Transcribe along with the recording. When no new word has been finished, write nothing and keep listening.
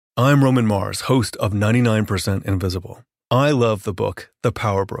I'm Roman Mars, host of 99% Invisible. I love the book, The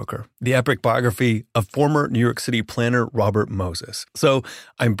Power Broker, the epic biography of former New York City planner Robert Moses. So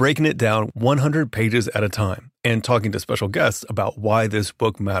I'm breaking it down 100 pages at a time and talking to special guests about why this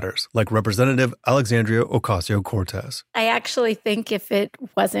book matters, like Representative Alexandria Ocasio-Cortez. I actually think if it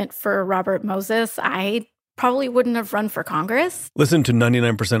wasn't for Robert Moses, I probably wouldn't have run for Congress. Listen to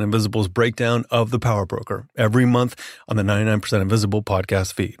 99% Invisible's breakdown of The Power Broker every month on the 99% Invisible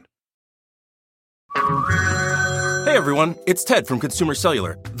podcast feed. Hey everyone, it's Ted from Consumer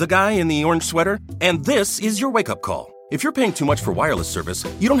Cellular, the guy in the orange sweater, and this is your wake-up call. If you're paying too much for wireless service,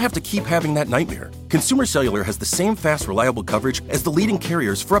 you don't have to keep having that nightmare. Consumer Cellular has the same fast, reliable coverage as the leading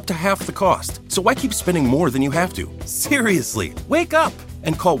carriers for up to half the cost. So why keep spending more than you have to? Seriously, wake up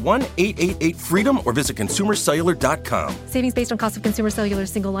and call 1-888-FREEDOM or visit consumercellular.com. Savings based on cost of Consumer Cellular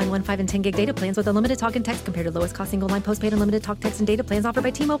single line 1, 5, and 10 gig data plans with unlimited talk and text compared to lowest cost single line postpaid unlimited talk, text, and data plans offered by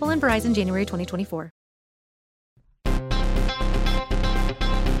T-Mobile and Verizon January 2024.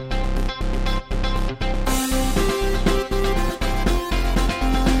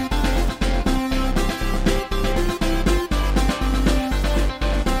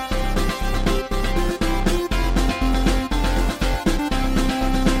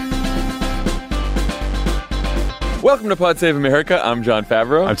 Welcome to Pod Save America. I'm John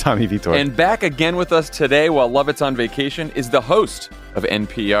Favreau. I'm Tommy Vitor. And back again with us today while Lovett's on vacation is the host of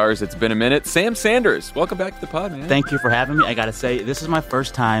NPR's It's Been a Minute, Sam Sanders. Welcome back to the pod, man. Thank you for having me. I got to say, this is my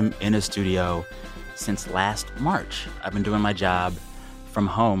first time in a studio since last March. I've been doing my job from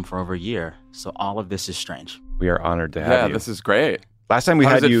home for over a year, so all of this is strange. We are honored to have you. Yeah, this is great. Last time we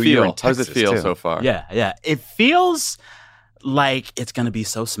had you, you were in Texas, How does it feel too. so far? Yeah. It feels like it's going to be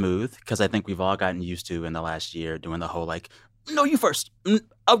so smooth because I think we've all gotten used to in the last year doing the whole no, you first.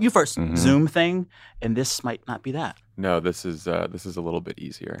 Oh, you first. Mm-hmm. Zoom thing. And this might not be that. No, this is a little bit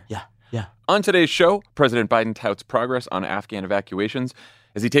easier. Yeah. On today's show, President Biden touts progress on Afghan evacuations.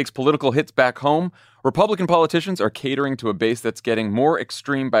 As he takes political hits back home, Republican politicians are catering to a base that's getting more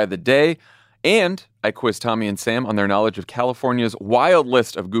extreme by the day. And I quiz Tommy and Sam on their knowledge of California's wild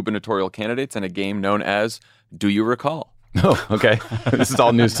list of gubernatorial candidates in a game known as Do You Recall? Oh, okay. This is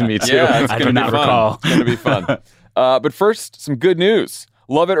all news to me, too. Yeah, it's I going do to be not fun. recall. It's going to be fun. But first, some good news.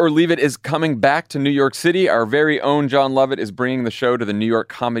 Love It or Leave It is coming back to New York City. Our very own John Lovett is bringing the show to the New York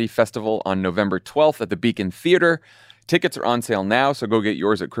Comedy Festival on November 12th at the Beacon Theater. Tickets are on sale now, so go get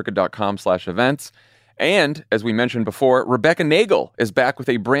yours at crooked.com/events. And, as we mentioned before, Rebecca Nagle is back with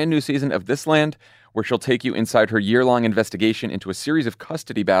a brand new season of This Land, where she'll take you inside her year-long investigation into a series of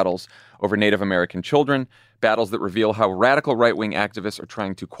custody battles over Native American children, battles that reveal how radical right-wing activists are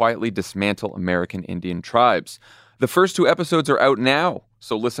trying to quietly dismantle American Indian tribes. The first 2 episodes are out now,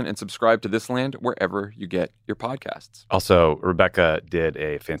 so listen and subscribe to This Land wherever you get your podcasts. Also, Rebecca did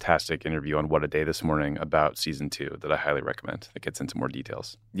a fantastic interview on What a Day this morning about season 2 that I highly recommend. It gets into more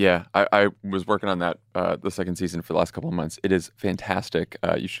details. Yeah, I was working on that, the second season for the last couple of months. It is fantastic.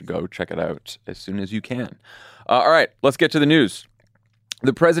 You should go check it out as soon as you can. All right, let's get to the news.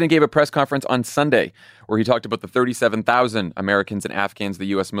 The president gave a press conference on Sunday where he talked about the 37,000 Americans and Afghans the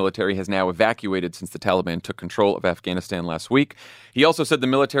U.S. military has now evacuated since the Taliban took control of Afghanistan last week. He also said the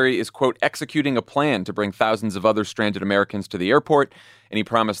military is, quote, executing a plan to bring thousands of other stranded Americans to the airport, and he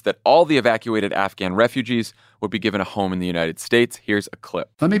promised that all the evacuated Afghan refugees would be given a home in the United States. Here's a clip.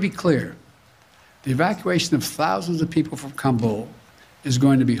 Let me be clear. The evacuation of thousands of people from Kabul is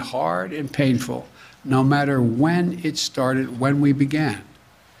going to be hard and painful, no matter when it started, when we began.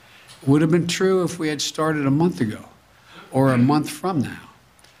 It would have been true if we had started a month ago or a month from now.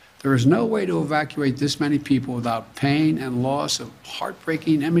 There is no way to evacuate this many people without pain and loss of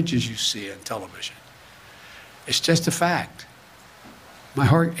heartbreaking images you see on television. It's just a fact. My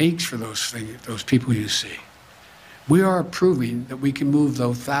heart aches for those people you see. We are proving that we can move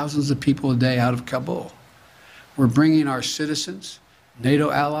those thousands of people a day out of Kabul. We're bringing our citizens,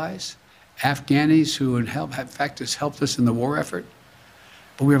 NATO allies, Afghanis who in fact has helped us in the war effort.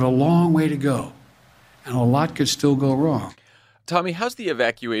 But we have a long way to go, and a lot could still go wrong. Tommy, how's the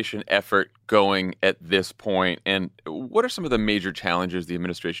evacuation effort going at this point, and what are some of the major challenges the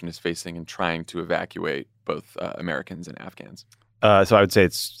administration is facing in trying to evacuate both Americans and Afghans? So I would say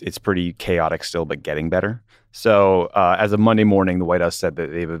it's pretty chaotic still, but getting better. So as of Monday morning, the White House said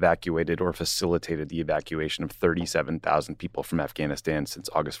that they've evacuated or facilitated the evacuation of 37,000 people from Afghanistan since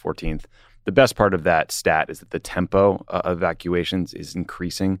August 14th. The best part of that stat is that the tempo of evacuations is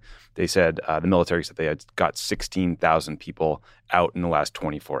increasing. They said the military said they had got 16,000 people out in the last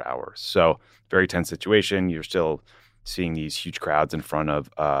 24 hours. So very tense situation. You're still seeing these huge crowds in front of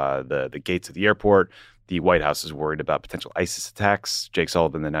the gates of the airport. The White House is worried about potential ISIS attacks. Jake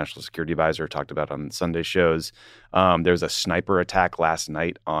Sullivan, the National Security Advisor, talked about on Sunday shows. There was a sniper attack last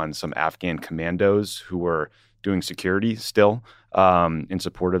night on some Afghan commandos who were doing security still in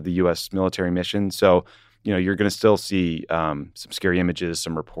support of the U.S. military mission. So, you're going to still see some scary images,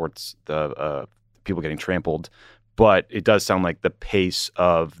 some reports of people getting trampled. But it does sound like the pace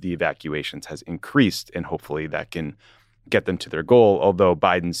of the evacuations has increased, and hopefully that can get them to their goal. Although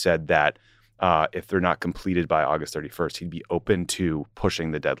Biden said that if they're not completed by August 31st, he'd be open to pushing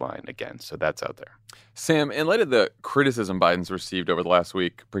the deadline again. So that's out there. Sam, in light of the criticism Biden's received over the last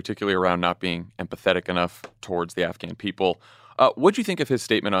week, particularly around not being empathetic enough towards the Afghan people, what do you think of his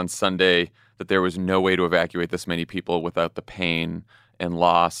statement on Sunday that there was no way to evacuate this many people without the pain and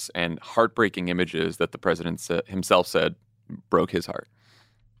loss and heartbreaking images that the president himself said broke his heart?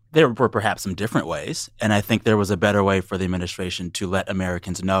 There were perhaps some different ways, and I think there was a better way for the administration to let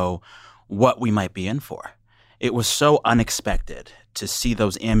Americans know what we might be in for. It was so unexpected to see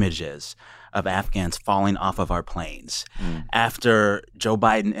those images of Afghans falling off of our planes after Joe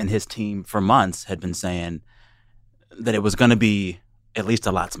Biden and his team for months had been saying that it was going to be at least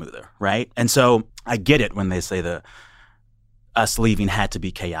a lot smoother, right? And so I get it when they say us leaving had to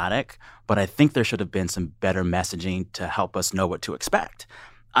be chaotic, but I think there should have been some better messaging to help us know what to expect.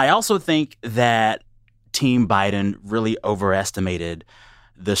 I also think that Team Biden really overestimated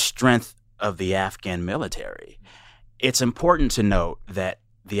the strength of the Afghan military. It's important to note that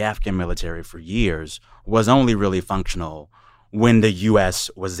the Afghan military for years was only really functional when the U.S.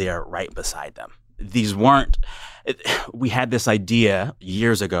 was there right beside them. We had this idea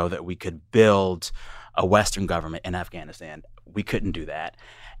years ago that we could build a Western government in Afghanistan. We couldn't do that.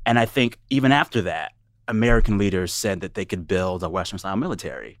 And I think even after that, American leaders said that they could build a Western-style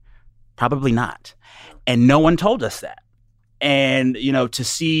military. Probably not. And no one told us that. And, to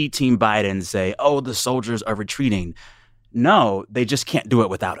see Team Biden say, oh, the soldiers are retreating. No, they just can't do it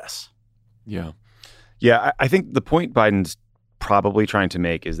without us. Yeah. Yeah, I think the point Biden's probably trying to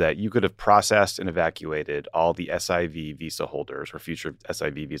make is that you could have processed and evacuated all the SIV visa holders or future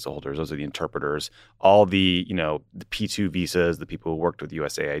SIV visa holders. Those are the interpreters, all the P2 visas, the people who worked with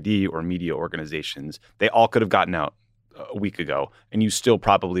USAID or media organizations. They all could have gotten out a week ago, and you still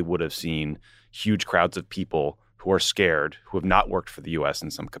probably would have seen huge crowds of people who are scared, who have not worked for the U.S. in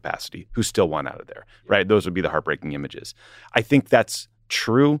some capacity, who still want out of there, right? Those would be the heartbreaking images. I think that's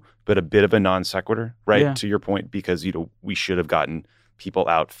true, but a bit of a non sequitur, right? Yeah. To your point, because, we should have gotten people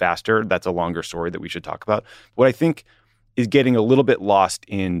out faster. That's a longer story that we should talk about. What I think is getting a little bit lost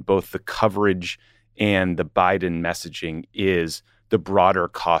in both the coverage and the Biden messaging is the broader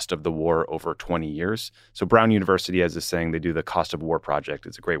cost of the war over 20 years. So Brown University has this saying, they do the Cost of War Project.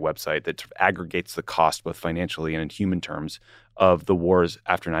 It's a great website that aggregates the cost both financially and in human terms of the wars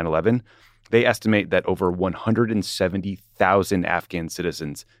after 9/11. They estimate that over 170,000 Afghan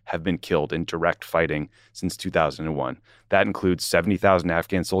citizens have been killed in direct fighting since 2001. That includes 70,000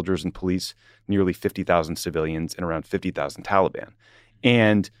 Afghan soldiers and police, nearly 50,000 civilians, and around 50,000 Taliban.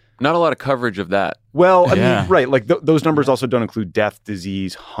 And not a lot of coverage of that. Well, I mean, right. Like those numbers also don't include death,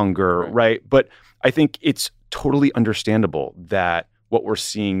 disease, hunger, right? But I think it's totally understandable that what we're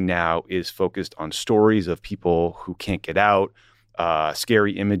seeing now is focused on stories of people who can't get out,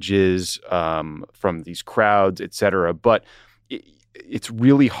 scary images from these crowds, et cetera. But it's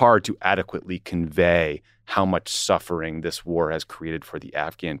really hard to adequately convey how much suffering this war has created for the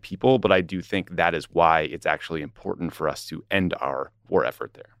Afghan people. But I do think that is why it's actually important for us to end our war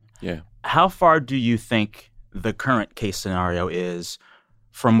effort there. Yeah. How far do you think the current case scenario is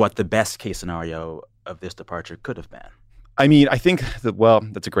from what the best case scenario of this departure could have been? I mean, I think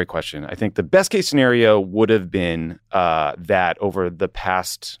that's a great question. I think the best case scenario would have been that over the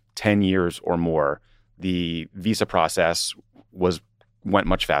past 10 years or more, the visa process went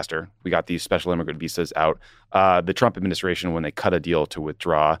much faster. We got these special immigrant visas out. The Trump administration, when they cut a deal to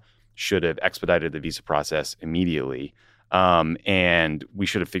withdraw, should have expedited the visa process immediately. And we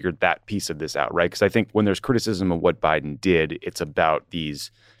should have figured that piece of this out, right? Because I think when there's criticism of what Biden did, it's about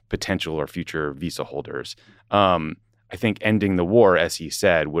these potential or future visa holders. I think ending the war, as he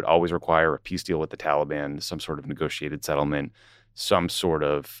said, would always require a peace deal with the Taliban, some sort of negotiated settlement, some sort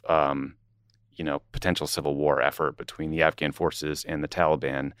of, potential civil war effort between the Afghan forces and the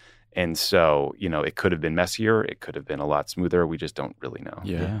Taliban. And so, it could have been messier. It could have been a lot smoother. We just don't really know.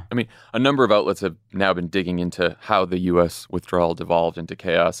 Yeah. I mean, a number of outlets have now been digging into how the U.S. withdrawal devolved into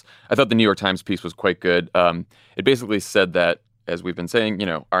chaos. I thought the New York Times piece was quite good. It basically said that as we've been saying,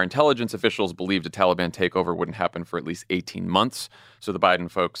 our intelligence officials believed a Taliban takeover wouldn't happen for at least 18 months. So the Biden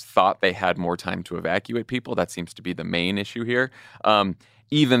folks thought they had more time to evacuate people. That seems to be the main issue here.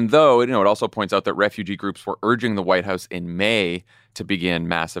 Even though, it also points out that refugee groups were urging the White House in May to begin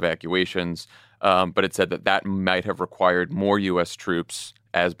mass evacuations. But it said that might have required more U.S. troops,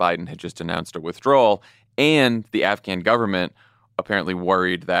 as Biden had just announced a withdrawal. And the Afghan government apparently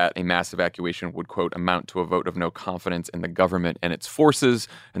worried that a mass evacuation would, quote, amount to a vote of no confidence in the government and its forces.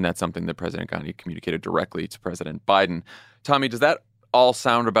 And that's something that President Ghani communicated directly to President Biden. Tommy, does that all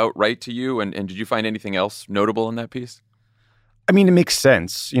sound about right to you? And did you find anything else notable in that piece? I mean, it makes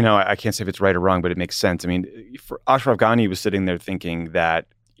sense. I can't say if it's right or wrong, but it makes sense. I mean, for Ashraf Ghani was sitting there thinking that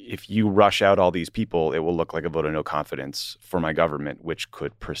if you rush out all these people, it will look like a vote of no confidence for my government, which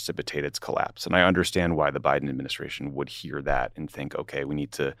could precipitate its collapse. And I understand why the Biden administration would hear that and think, okay, we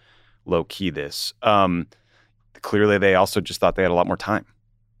need to low-key this. Clearly, they also just thought they had a lot more time.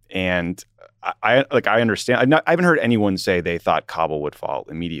 And I understand. I haven't heard anyone say they thought Kabul would fall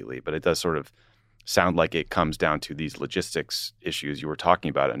immediately, but it does sort of sound like it comes down to these logistics issues you were talking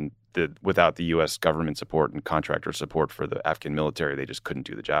about. And without the U.S. government support and contractor support for the Afghan military, they just couldn't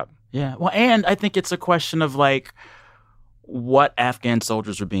do the job. Yeah. Well, and I think it's a question of what Afghan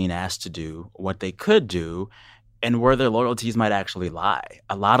soldiers were being asked to do, what they could do, and where their loyalties might actually lie.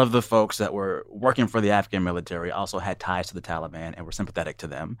 A lot of the folks that were working for the Afghan military also had ties to the Taliban and were sympathetic to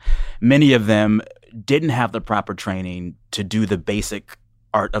them. Many of them didn't have the proper training to do the basic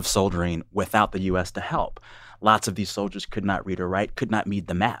art of soldiering without the U.S. to help. Lots of these soldiers could not read or write, could not read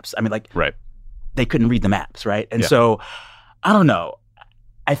the maps. I mean, right. They couldn't read the maps, right? And so, I don't know.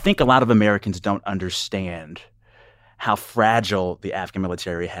 I think a lot of Americans don't understand how fragile the Afghan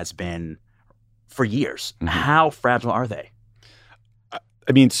military has been for years. Mm-hmm. How fragile are they?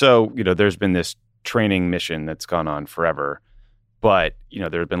 I mean, so, there's been this training mission that's gone on forever. But,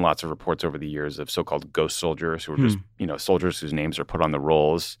 there have been lots of reports over the years of so-called ghost soldiers who are just, soldiers whose names are put on the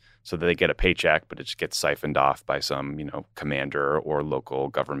rolls so that they get a paycheck, but it just gets siphoned off by some, commander or local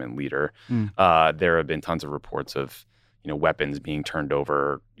government leader. There have been tons of reports of, weapons being turned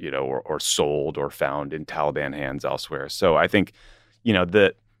over, or sold or found in Taliban hands elsewhere. So I think,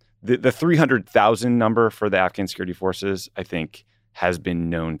 the 300,000 number for the Afghan security forces, I think, has been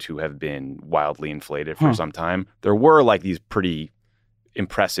known to have been wildly inflated for some time. There were these pretty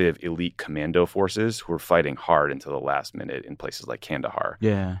impressive elite commando forces who were fighting hard until the last minute in places like Kandahar.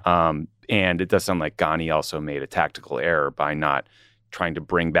 Yeah. And it does sound like Ghani also made a tactical error by not trying to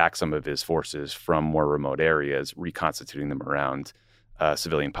bring back some of his forces from more remote areas, reconstituting them around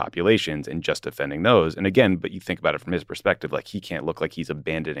civilian populations and just defending those. And again, but you think about it from his perspective, he can't look like he's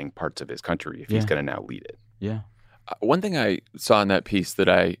abandoning parts of his country if he's going to now lead it. Yeah. One thing I saw in that piece that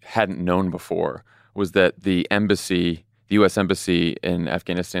I hadn't known before was that the U.S. Embassy in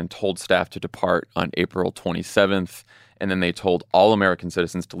Afghanistan told staff to depart on April 27th, and then they told all American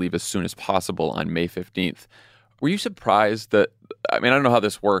citizens to leave as soon as possible on May 15th. Were you surprised that, I don't know how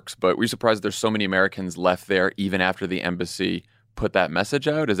this works, but were you surprised there's so many Americans left there even after the embassy put that message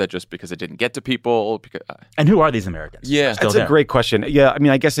out? Is that just because it didn't get to people? And who are these Americans? Yeah, that's a great question. Yeah,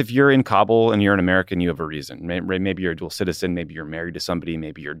 I guess if you're in Kabul and you're an American, you have a reason. Maybe you're a dual citizen. Maybe you're married to somebody.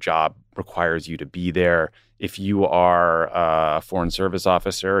 Maybe your job requires you to be there. If you are a foreign service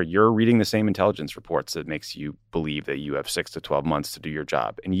officer, you're reading the same intelligence reports that makes you believe that you have 6 to 12 months to do your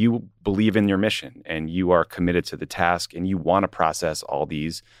job. And you believe in your mission and you are committed to the task and you want to process all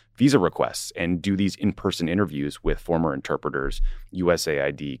these visa requests and do these in-person interviews with former interpreters,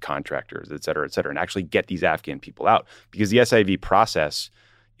 USAID contractors, et cetera, and actually get these Afghan people out. Because the SIV process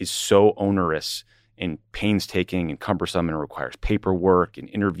is so onerous and painstaking and cumbersome and requires paperwork and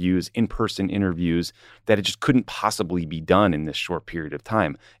interviews, in-person interviews, that it just couldn't possibly be done in this short period of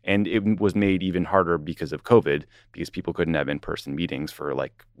time. And it was made even harder because of COVID, because people couldn't have in-person meetings for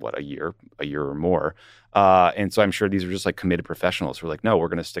a year or more. And so I'm sure these are just committed professionals who are no, we're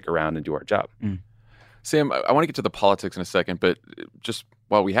going to stick around and do our job. Sam, I want to get to the politics in a second, but just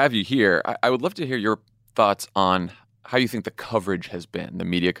while we have you here, I would love to hear your thoughts on how you think the coverage has been, the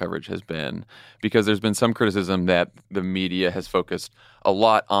media coverage has been, because there's been some criticism that the media has focused a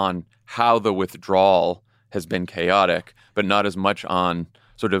lot on how the withdrawal has been chaotic, but not as much on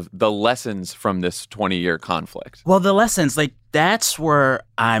sort of the lessons from this 20-year conflict. Well, the lessons, that's where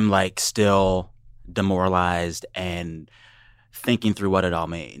I'm still demoralized and thinking through what it all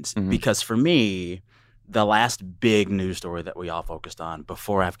means. Mm-hmm. Because for me, the last big news story that we all focused on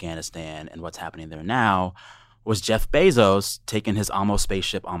before Afghanistan and what's happening there now was Jeff Bezos taking his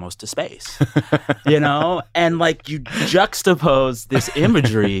spaceship almost to space, And you juxtapose this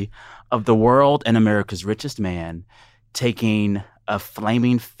imagery of the world and America's richest man taking a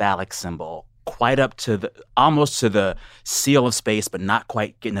flaming phallic symbol quite up to almost to the seal of space, but not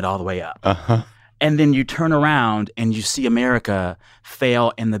quite getting it all the way up. Uh-huh. And then you turn around and you see America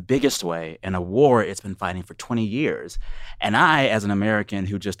fail in the biggest way in a war it's been fighting for 20 years. And I, as an American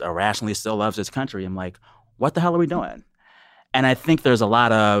who just irrationally still loves this country, am like, what the hell are we doing? And I think there's a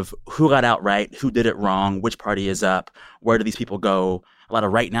lot of who got out right, who did it wrong, which party is up, where do these people go? A lot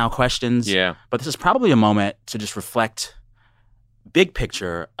of right now questions. Yeah. But this is probably a moment to just reflect big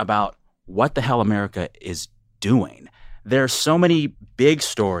picture about what the hell America is doing. There are so many big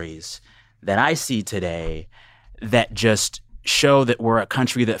stories that I see today that just show that we're a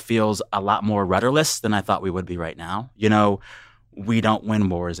country that feels a lot more rudderless than I thought we would be right now. You know, we don't win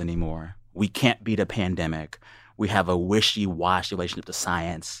wars anymore. We can't beat a pandemic. We have a wishy-washy relationship to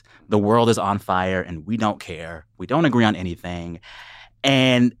science. The world is on fire and we don't care. We don't agree on anything.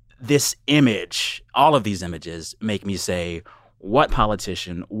 And this image, all of these images make me say, what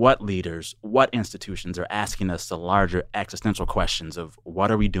politician, what leaders, what institutions are asking us the larger existential questions of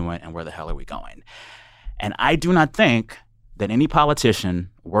what are we doing and where the hell are we going? And I do not think that any politician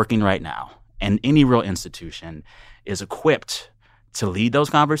working right now and any real institution is equipped to lead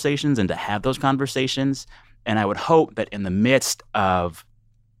those conversations and to have those conversations. And I would hope that in the midst of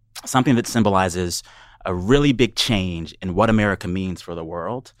something that symbolizes a really big change in what America means for the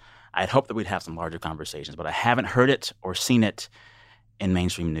world, I'd hope that we'd have some larger conversations, but I haven't heard it or seen it in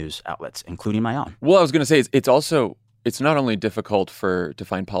mainstream news outlets, including my own. Well, I was going to say, it's not only difficult to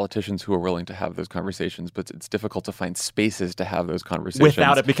find politicians who are willing to have those conversations, but it's difficult to find spaces to have those conversations.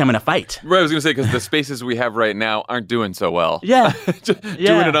 Without it becoming a fight. Right, I was going to say, because the spaces we have right now aren't doing so well. Yeah.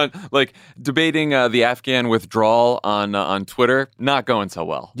 Doing it on, like, debating the Afghan withdrawal on Twitter, not going so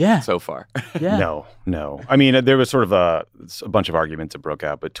well so far. Yeah. No. I mean, there was sort of a bunch of arguments that broke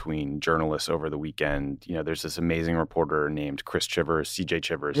out between journalists over the weekend. You know, there's this amazing reporter named Chris Chivers, CJ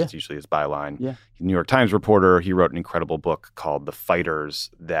Chivers, it's usually his byline. Yeah. New York Times reporter. He wrote an incredible book called The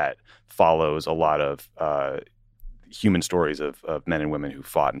Fighters that follows a lot of human stories of men and women who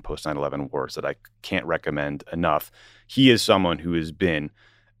fought in post 9/11 wars that I can't recommend enough. He is someone who has been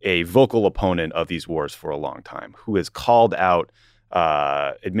a vocal opponent of these wars for a long time, who has called out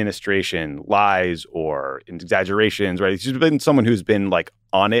administration lies or exaggerations, right? He's been someone who's been like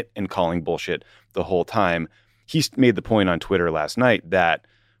on it and calling bullshit the whole time. He made the point on Twitter last night that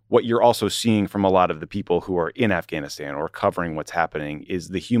what you're also seeing from a lot of the people who are in Afghanistan or covering what's happening is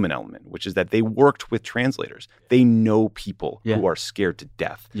the human element, which is that they worked with translators. They know people who are scared to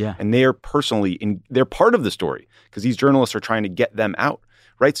death. Yeah. And they are they're part of the story because these journalists are trying to get them out,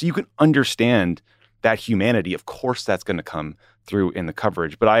 right? So you can understand that humanity. Of course, that's going to come through in the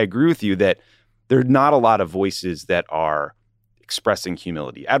coverage. But I agree with you that there are not a lot of voices that are expressing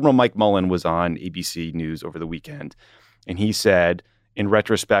humility. Admiral Mike Mullen was on ABC News over the weekend, and he said, in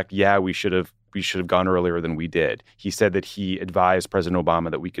retrospect, we should have gone earlier than we did. He said that he advised President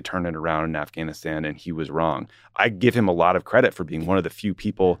Obama that we could turn it around in Afghanistan, and he was wrong. I give him a lot of credit for being one of the few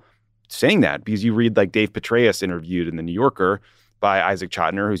people saying that, because you read like Dave Petraeus interviewed in The New Yorker by Isaac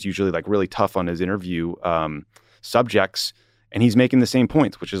Chotiner, who's usually like really tough on his interview subjects, and he's making the same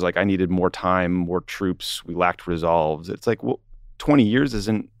points, which is like, I needed more time, more troops, we lacked resolves. It's like, well, 20 years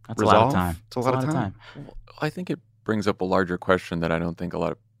isn't That's resolve. a lot of time. It's a lot of time. Well, I think it brings up a larger question that I don't think a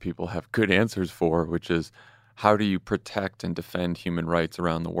lot of people have good answers for, which is how do you protect and defend human rights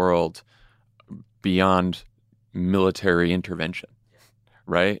around the world beyond military intervention,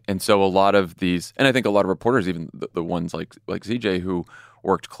 right? And so a lot of these, and I think a lot of reporters, even the ones like CJ who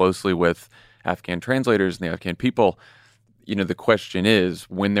worked closely with Afghan translators and the Afghan people, you know, the question is,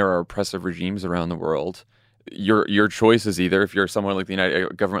 when there are oppressive regimes around the world, your choice is either, if you're someone like a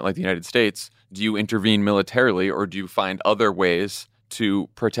government like the United States, do you intervene militarily or do you find other ways to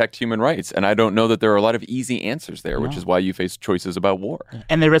protect human rights? And I don't know that there are a lot of easy answers there, which is why you face choices about war.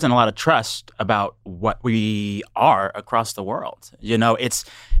 And there isn't a lot of trust about what we are across the world. You know, it's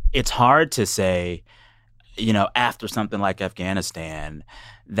hard to say, you know, after something like Afghanistan,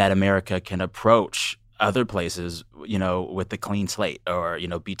 that America can approach other places, you know, with the clean slate or, you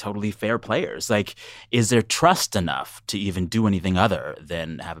know, be totally fair players. Like, is there trust enough to even do anything other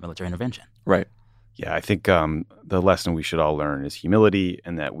than have a military intervention? Right. Yeah, I think the lesson we should all learn is humility,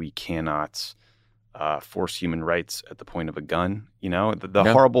 and that we cannot force human rights at the point of a gun. You know, the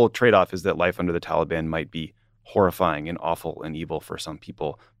horrible trade-off is that life under the Taliban might be horrifying and awful and evil for some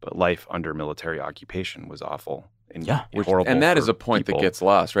people, but life under military occupation was awful. And horrible, and that is a point people. That gets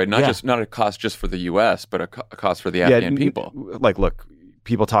lost, right? Not a cost just for the U.S., but a cost for the Afghan people. Like, look,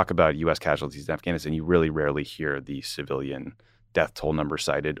 people talk about U.S. casualties in Afghanistan. You really rarely hear the civilian death toll number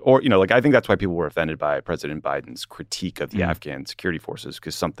cited. Or, I think that's why people were offended by President Biden's critique of the Afghan security forces,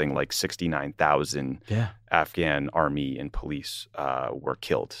 because something like 69,000 Afghan army and police were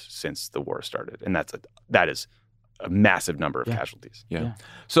killed since the war started. And that is a massive number of casualties. Yeah.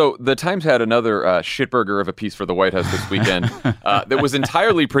 So the Times had another shitburger of a piece for the White House this weekend that was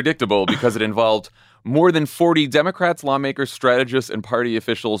entirely predictable because it involved more than 40 Democrats, lawmakers, strategists, and party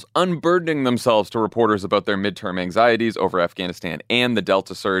officials unburdening themselves to reporters about their midterm anxieties over Afghanistan and the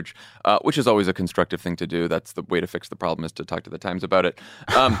Delta surge, which is always a constructive thing to do. That's the way to fix the problem, is to talk to the Times about it.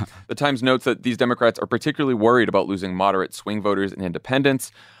 The Times notes that these Democrats are particularly worried about losing moderate swing voters and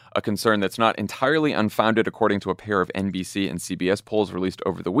independents, a concern that's not entirely unfounded, according to a pair of NBC and CBS polls released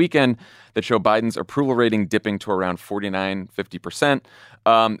over the weekend that show Biden's approval rating dipping to around 50%,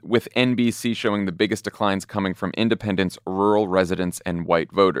 with NBC showing the biggest declines coming from independents, rural residents, and white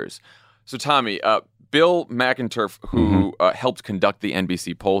voters. So, Tommy, Bill McInturff, who helped conduct the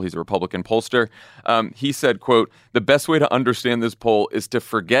NBC poll, he's a Republican pollster, he said, quote, "The best way to understand this poll is to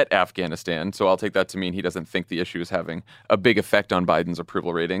forget Afghanistan." So I'll take that to mean he doesn't think the issue is having a big effect on Biden's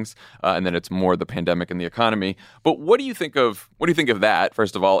approval ratings, and then it's more the pandemic and the economy. But what do you think of that,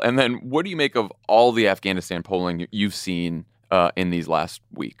 first of all? And then what do you make of all the Afghanistan polling you've seen in these last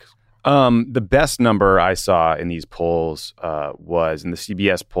weeks? The best number I saw in these polls was in the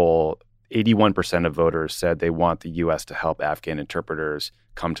CBS poll. 81% of voters said they want the U.S. to help Afghan interpreters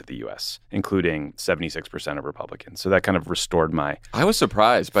come to the U.S., including 76% of Republicans. So that kind of restored my I was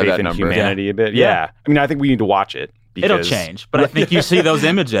surprised by faith that in number. humanity a bit. Yeah. I mean, I think we need to watch it. It'll change, but I think you see those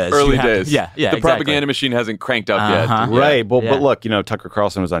images. Early days. The propaganda machine hasn't cranked up yet. Right. But look, Tucker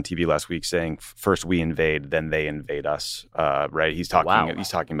Carlson was on TV last week saying, first we invade, then they invade us. Right. He's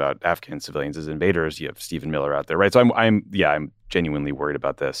talking about Afghan civilians as invaders. You have Stephen Miller out there. Right. So I'm genuinely worried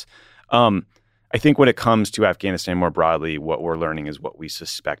about this. I think when it comes to Afghanistan more broadly, what we're learning is what we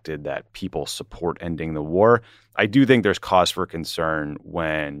suspected, that people support ending the war. I do think there's cause for concern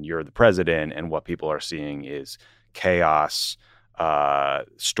when you're the president and what people are seeing is chaos,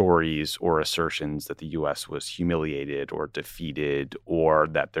 stories or assertions that the U.S. was humiliated or defeated, or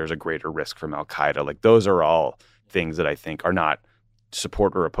that there's a greater risk from al-Qaeda. Like, those are all things that I think are not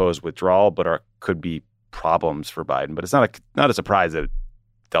support or oppose withdrawal, but could be problems for Biden. But it's not a surprise that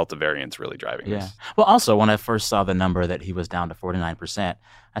Delta variant's really driving this. Well, also, when I first saw the number that he was down to 49%,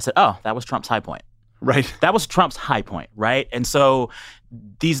 I said, oh, that was Trump's high point. Right. That was Trump's high point, right? And so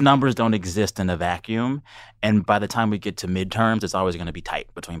these numbers don't exist in a vacuum. And by the time we get to midterms, it's always going to be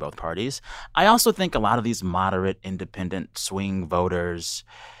tight between both parties. I also think a lot of these moderate, independent, swing voters,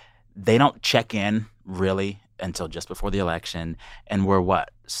 they don't check in really until just before the election. And we're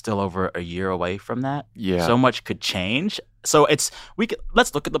still over a year away from that? Yeah. So much could change. So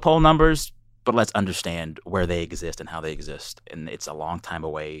let's look at the poll numbers, but let's understand where they exist and how they exist. And it's a long time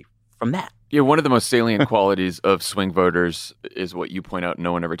away from that. Yeah, one of the most salient qualities of swing voters is what you point out,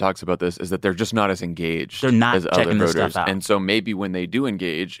 no one ever talks about this, is that they're just not as engaged They're not as other checking this voters. stuff out. And so maybe when they do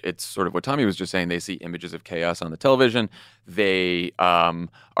engage, it's sort of what Tommy was just saying. They see images of chaos on the television. They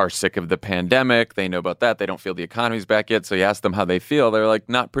are sick of the pandemic. They know about that. They don't feel the economy's back yet. So you ask them how they feel. They're like,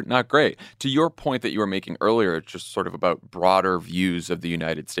 not great. To your point that you were making earlier, it's just sort of about broader views of the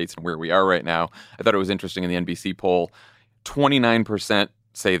United States and where we are right now. I thought it was interesting in the NBC poll, 29%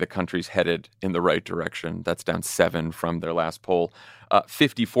 say the country's headed in the right direction. That's down 7 from their last poll.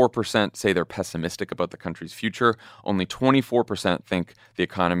 54% say they're pessimistic about the country's future. Only 24% think the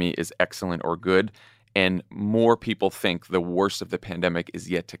economy is excellent or good. And more people think the worst of the pandemic is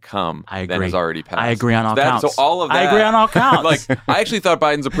yet to come than has already passed. I agree on all counts. So all of that. I agree on all counts. I actually thought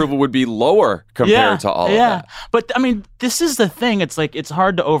Biden's approval would be lower compared to all of that. But, I mean, this is the thing. It's like, it's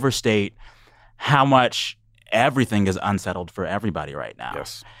hard to overstate how much everything is unsettled for everybody right now.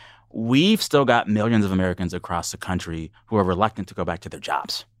 Yes. We've still got millions of Americans across the country who are reluctant to go back to their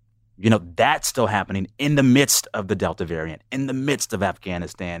jobs. That's still happening in the midst of the Delta variant, in the midst of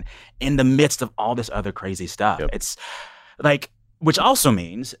Afghanistan, in the midst of all this other crazy stuff. Yep. It's like, which also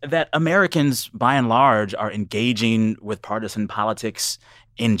means that Americans, by and large, are engaging with partisan politics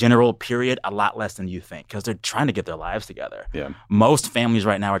in general, period, a lot less than you think, because they're trying to get their lives together. Yeah. Most families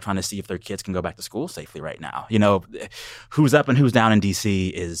right now are trying to see if their kids can go back to school safely right now. Who's up and who's down in D.C.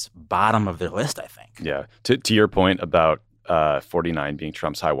 is bottom of their list, I think. Yeah. To your point about 49 being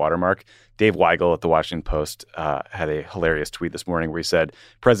Trump's high watermark, Dave Weigel at the Washington Post had a hilarious tweet this morning where he said,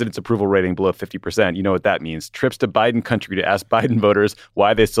 president's approval rating below 50%. You know what that means. Trips to Biden country to ask Biden voters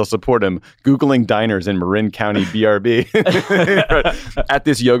why they still support him. Googling diners in Marin County, BRB. At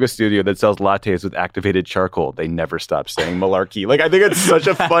this yoga studio that sells lattes with activated charcoal. They never stop saying malarkey. I think it's such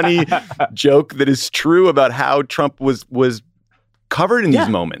a funny joke that is true about how Trump was covered in these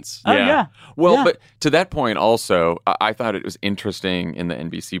moments. Oh, yeah. Well, but to that point also, I thought it was interesting in the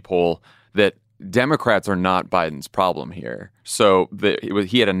NBC poll that Democrats are not Biden's problem here. So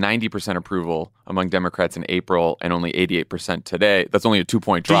he had a 90% approval among Democrats in April and only 88% today. That's only a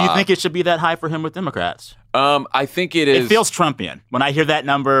 2-point drop. Do you think it should be that high for him with Democrats? I think it is. It feels Trumpian. When I hear that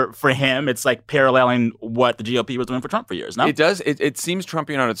number for him, it's like paralleling what the GOP was doing for Trump for years, no? It does. It seems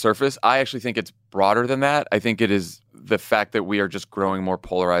Trumpian on its surface. I actually think it's broader than that. I think it is the fact that we are just growing more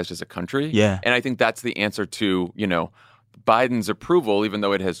polarized as a country. Yeah. And I think that's the answer to, Biden's approval, even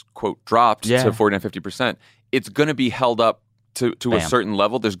though it has, quote, dropped to 40 and 50%, it's going to be held up to a certain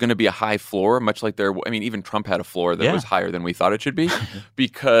level. There's going to be a high floor, much like even Trump had a floor that was higher than we thought it should be,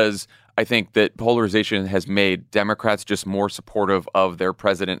 because I think that polarization has made Democrats just more supportive of their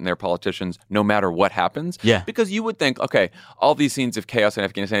president and their politicians no matter what happens. Yeah. Because you would think, okay, all these scenes of chaos in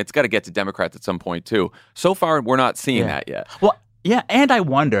Afghanistan, it's got to get to Democrats at some point too. So far, we're not seeing that yet. Well, yeah, and I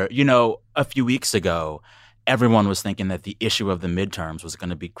wonder, a few weeks ago, everyone was thinking that the issue of the midterms was going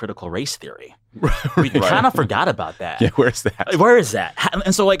to be critical race theory. We kind of forgot about that. Yeah, where's that? Where is that?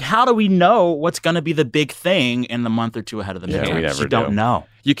 And so, how do we know what's going to be the big thing in the month or two ahead of the midterms? We never don't know.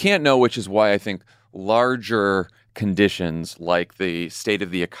 You can't know, which is why I think larger conditions like the state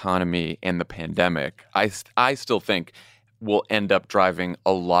of the economy and the pandemic, I still think will end up driving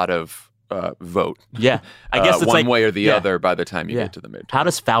a lot of vote. Yeah. I guess it's one way or the other by the time you get to the midterm. How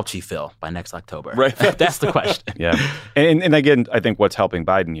does Fauci feel by next October? Right. That's the question. Yeah. And again, I think what's helping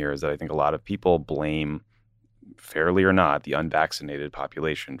Biden here is that I think a lot of people blame, fairly or not, the unvaccinated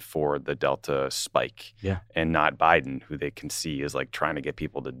population for the Delta spike. Yeah. And not Biden, who they can see is like trying to get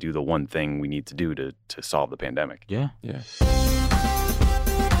people to do the one thing we need to do to solve the pandemic. Yeah. Yeah.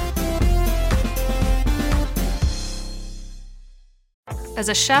 As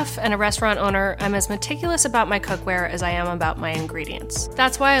a chef and a restaurant owner, I'm as meticulous about my cookware as I am about my ingredients.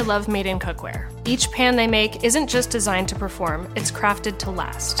 That's why I love Made in Cookware. Each pan they make isn't just designed to perform, it's crafted to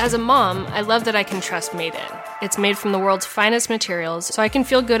last. As a mom, I love that I can trust Made in. It's made from the world's finest materials, so I can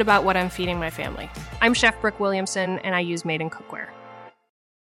feel good about what I'm feeding my family. I'm Chef Brooke Williamson, and I use Made in Cookware.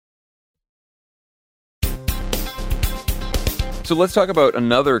 So let's talk about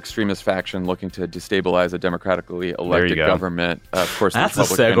another extremist faction looking to destabilize a democratically elected government. Of course, that's the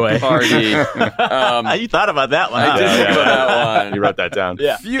Republican Party. You thought about that one. I did think about that one. You wrote that down.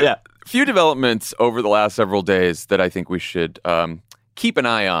 Few developments over the last several days that I think we should keep an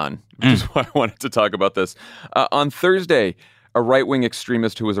eye on, which is why I wanted to talk about this. On Thursday, a right-wing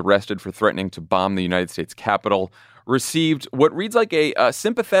extremist who was arrested for threatening to bomb the United States Capitol received what reads like a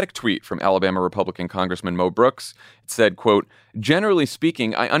sympathetic tweet from Alabama Republican Congressman Mo Brooks. It said, quote, "Generally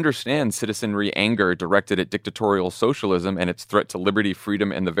speaking, I understand citizenry anger directed at dictatorial socialism and its threat to liberty,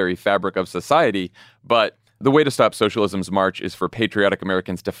 freedom, and the very fabric of society, but the way to stop socialism's march is for patriotic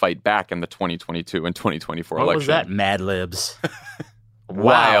Americans to fight back in the 2022 and 2024 election." What was that, Mad Libs?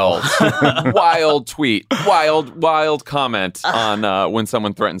 Wild, wild tweet, wild comment on when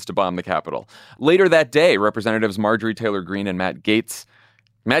someone threatens to bomb the Capitol. Later that day, Representatives Marjorie Taylor Greene and Matt Gaetz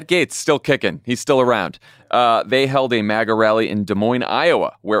still kicking. He's still around. They held a MAGA rally in Des Moines,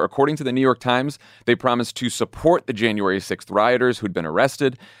 Iowa, where, according to the New York Times, they promised to support the January 6th rioters who'd been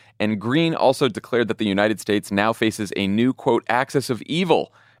arrested. And Greene also declared that the United States now faces a new, quote, axis of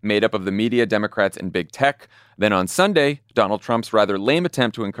evil made up of the media, Democrats, and big tech. Then on Sunday, Donald Trump's rather lame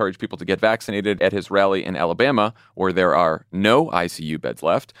attempt to encourage people to get vaccinated at his rally in Alabama, where there are no ICU beds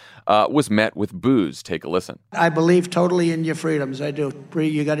left, was met with boos. Take a listen. I believe totally in your freedoms. I do. Bree,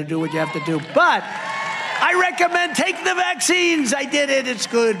 you got to do what you have to do. But I recommend take the vaccines. I did it. It's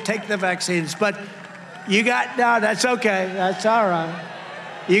good. Take the vaccines. But no, that's okay. That's all right.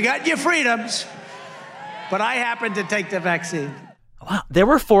 You got your freedoms. But I happen to take the vaccine. Wow. There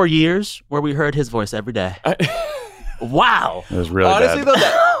were 4 years where we heard his voice every day. Wow. It was really honestly, bad.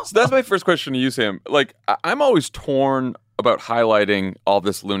 Though, so that's my first question to you, Sam. Like, I'm always torn about highlighting all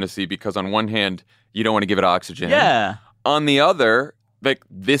this lunacy because on one hand, you don't want to give it oxygen. Yeah. On the other, like,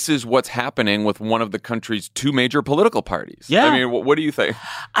 this is what's happening with one of the country's two major political parties. Yeah. I mean, what do you think?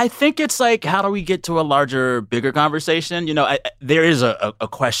 I think it's like, how do we get to a larger, bigger conversation? There is a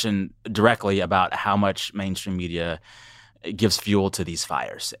question directly about how much mainstream media gives fuel to these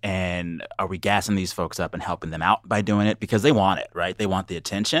fires. And are we gassing these folks up and helping them out by doing it? Because they want it, right? They want the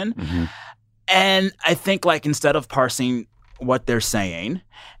attention. Mm-hmm. And I think, like, instead of parsing what they're saying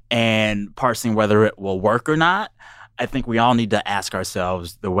and parsing whether it will work or not, I think we all need to ask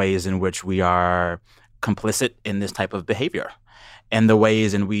ourselves the ways in which we are complicit in this type of behavior and the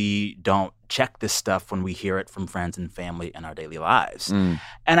ways in we don't check this stuff when we hear it from friends and family in our daily lives. And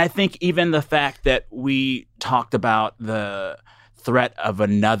I think even the fact that we talked about the threat of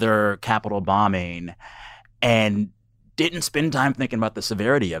another Capitol bombing and didn't spend time thinking about the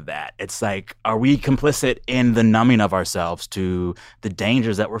severity of that. It's like, are we complicit in the numbing of ourselves to the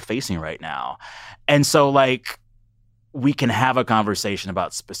dangers that we're facing right now? And so, like, we can have a conversation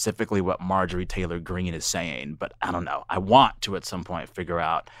about specifically what Marjorie Taylor Greene is saying, but I don't know. I want to, at some point, figure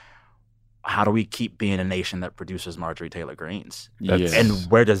out how do we keep being a nation that produces Marjorie Taylor Greenes? Yes. And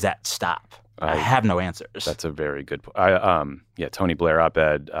where does that stop? I have no answers. That's a very good point. Tony Blair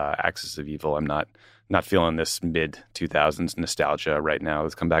op-ed, Axis of Evil. I'm not feeling this mid-2000s nostalgia right now.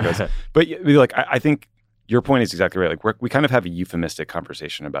 Let's come back. But like, I think your point is exactly right. Like, we kind of have a euphemistic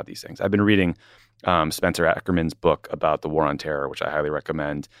conversation about these things. I've been reading Spencer Ackerman's book about the War on Terror, which I highly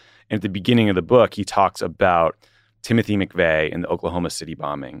recommend. And at the beginning of the book, he talks about Timothy McVeigh and the Oklahoma City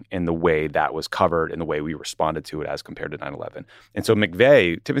bombing and the way that was covered and the way we responded to it as compared to 9/11. And so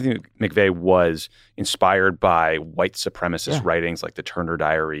Timothy McVeigh was inspired by white supremacist writings like the Turner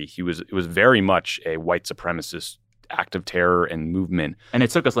Diary. It was very much a white supremacist act of terror and movement. And it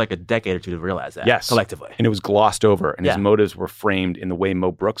took us like a decade or two to realize that collectively. And it was glossed over. And his motives were framed in the way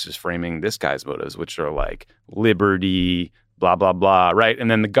Mo Brooks is framing this guy's motives, which are like liberty, blah, blah, blah, right? And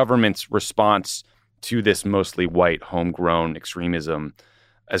then the government's response to this mostly white, homegrown extremism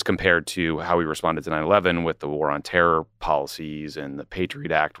as compared to how we responded to 9/11 with the War on Terror policies and the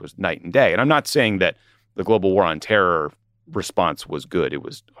Patriot Act was night and day. And I'm not saying that the global War on Terror response was good. It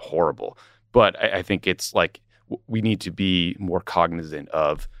was horrible. But I think it's like we need to be more cognizant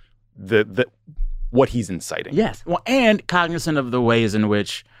of the what he's inciting. Yes. Well, and cognizant of the ways in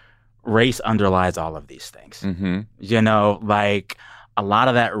which race underlies all of these things. Mm-hmm. You know, like a lot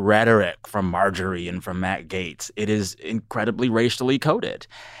of that rhetoric from Marjorie and from Matt Gaetz, it is incredibly racially coded.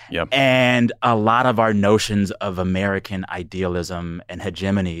 Yep. And a lot of our notions of American idealism and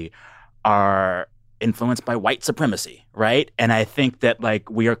hegemony are influenced by white supremacy, right? And I think that, like,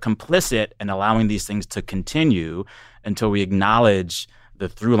 we are complicit in allowing these things to continue until we acknowledge the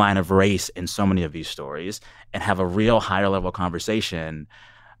through line of race in so many of these stories and have a real higher level conversation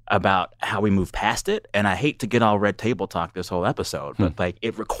about how we move past it. And I hate to get all red table talk this whole episode, but like,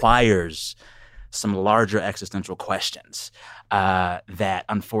 it requires some larger existential questions that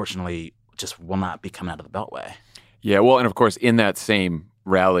unfortunately just will not be coming out of the Beltway. Yeah, well, and of course, in that same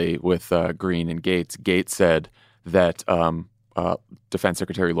rally with Greene and Gaetz, Gaetz said that Defense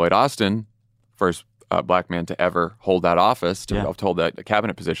Secretary Lloyd Austin, first black man to ever hold that office, to hold that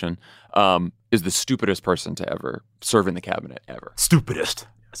cabinet position, is the stupidest person to ever serve in the cabinet ever. Stupidest.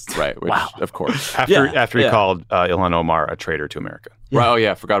 Right, which, of course. After he called Ilhan Omar a traitor to America. Right, oh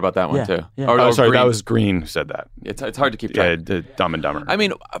yeah, forgot about that one too. Yeah. Sorry, Greene. That was Greene who said that. It's hard to keep track. Yeah, Dumb and Dumber. I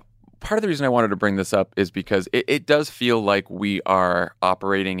mean, part of the reason I wanted to bring this up is because it does feel like we are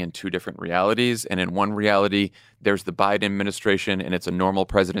operating in two different realities. And in one reality, there's the Biden administration, and it's a normal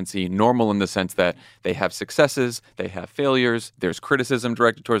presidency, normal in the sense that they have successes, they have failures, there's criticism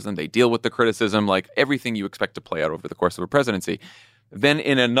directed towards them, they deal with the criticism, like everything you expect to play out over the course of a presidency. Then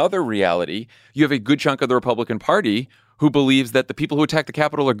in another reality, you have a good chunk of the Republican Party who believes that the people who attack the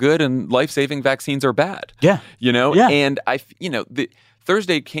Capitol are good and life-saving vaccines are bad. Yeah. You know? Yeah. And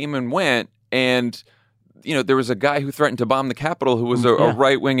Thursday came and went, and there was a guy who threatened to bomb the Capitol who was a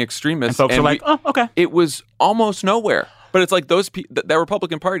right-wing extremist. And folks are like, oh, okay. It was almost nowhere. But it's like that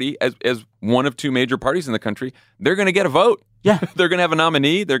Republican Party, as one of two major parties in the country, they're going to get a vote. Yeah. They're going to have a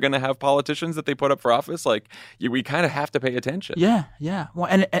nominee. They're going to have politicians that they put up for office. Like, we kind of have to pay attention. Yeah, yeah. Well,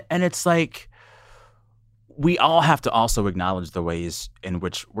 and it's like we all have to also acknowledge the ways in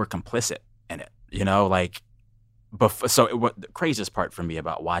which we're complicit in it. Like, what the craziest part for me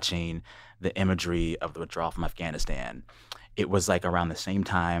about watching the imagery of the withdrawal from Afghanistan, it was like around the same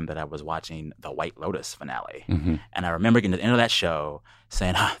time that I was watching the White Lotus finale. Mm-hmm. And I remember getting to the end of that show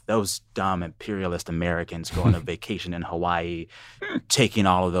saying, those dumb imperialist Americans going on vacation in Hawaii, taking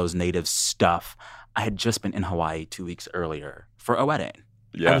all of those native stuff. I had just been in Hawaii 2 weeks earlier for a wedding.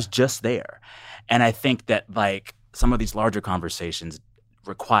 Yeah. I was just there. And I think that, like, some of these larger conversations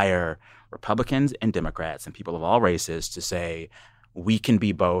require Republicans and Democrats and people of all races to say, we can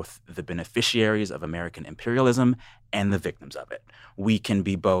be both the beneficiaries of American imperialism and the victims of it. We can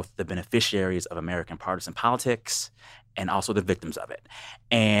be both the beneficiaries of American partisan politics and also the victims of it.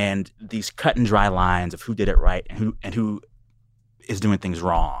 And these cut and dry lines of who did it right and who is doing things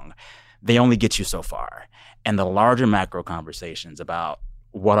wrong, they only get you so far. And the larger macro conversations about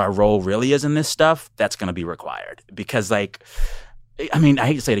what our role really is in this stuff, that's going to be required. Because, like, I mean, I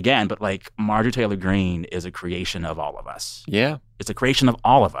hate to say it again, but, like, Marjorie Taylor Greene is a creation of all of us. Yeah. It's a creation of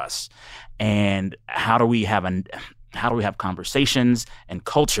all of us. And how do we have conversations and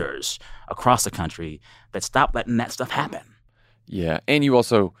cultures across the country that stop letting that stuff happen? Yeah. And you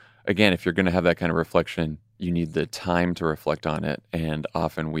also, again, if you're going to have that kind of reflection, you need the time to reflect on it. And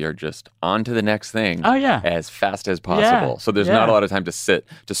often we are just on to the next thing as fast as possible. So there's not a lot of time to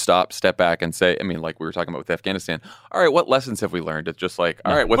stop, step back and say, I mean, like we were talking about with Afghanistan, all right, what lessons have we learned? It's just like,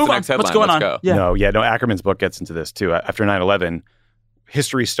 all right, what's the next headline? What's going Let's on? go. No, Ackerman's book gets into this too. After 9/11,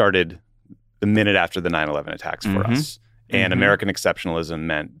 history started the minute after the 9/11 attacks for us. And American exceptionalism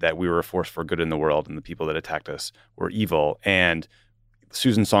meant that we were a force for good in the world and the people that attacked us were evil. And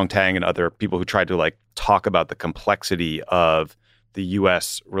Susan Sontag and other people who tried to like talk about the complexity of the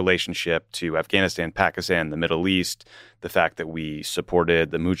U.S. relationship to Afghanistan, Pakistan, the Middle East, the fact that we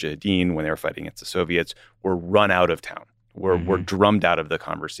supported the Mujahideen when they were fighting against the Soviets, were run out of town. We're drummed out of the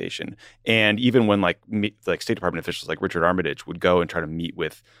conversation. And even when like State Department officials like Richard Armitage would go and try to meet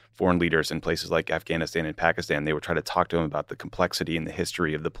with foreign leaders in places like Afghanistan and Pakistan, they would try to talk to him about the complexity and the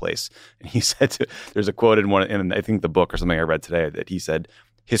history of the place. And he said, there's a quote in I think the book or something I read today that he said,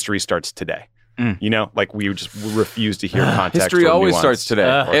 history starts today. You know, like we just refuse to hear context. History always nuance, starts today.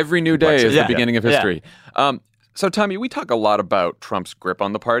 Every new day is the beginning of history. So, Tommy, we talk a lot about Trump's grip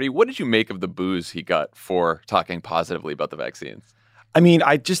on the party. What did you make of the boos he got for talking positively about the vaccines? I mean,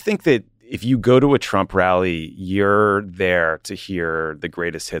 I just think that if you go to a Trump rally, you're there to hear the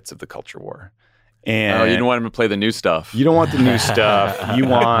greatest hits of the culture war. And you don't want him to play the new stuff. You don't want the new stuff. You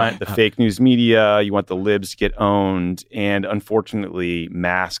want the fake news media. You want the libs to get owned. And unfortunately,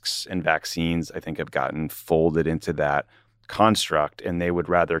 masks and vaccines, I think, have gotten folded into that construct, and they would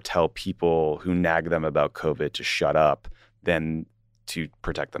rather tell people who nag them about COVID to shut up than to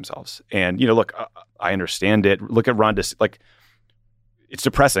protect themselves. And, you know, look, I understand it. Look at Ron DeSantis. Like, it's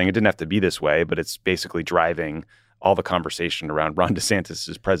depressing. It didn't have to be this way, but it's basically driving all the conversation around Ron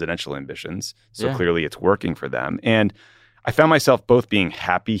DeSantis' presidential ambitions. So clearly it's working for them. And I found myself both being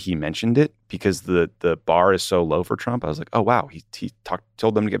happy he mentioned it because the bar is so low for Trump. I was like, oh, wow, he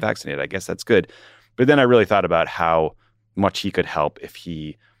told them to get vaccinated. I guess that's good. But then I really thought about how much he could help if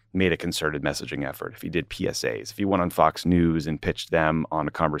he made a concerted messaging effort, if he did PSAs, if he went on Fox News and pitched them on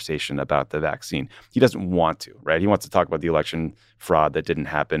a conversation about the vaccine. He doesn't want to, right? He wants to talk about the election fraud that didn't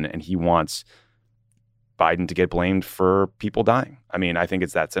happen, and he wants Biden to get blamed for people dying. I mean, I think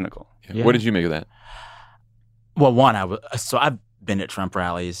it's that cynical. Yeah. What did you make of that? Well, one, I've been at Trump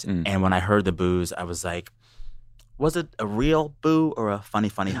rallies, and when I heard the boos, I was like, was it a real boo or a funny,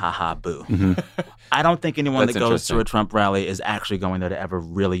 ha-ha boo? I don't think anyone that goes to a Trump rally is actually going there to ever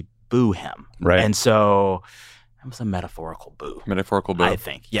really boo him. Right. And so it was a metaphorical boo. Metaphorical boo? I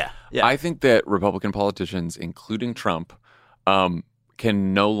think, yeah. I think that Republican politicians, including Trump,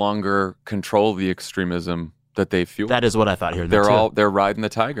 can no longer control the extremism that they fuel. That is what I thought here. They're riding the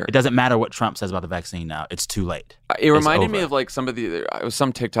tiger. It doesn't matter what Trump says about the vaccine now. It's too late. It reminded me of like some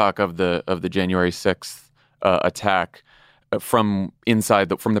TikTok of the January 6th attack from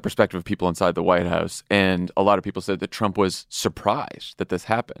the perspective of people inside the White House. And a lot of people said that Trump was surprised that this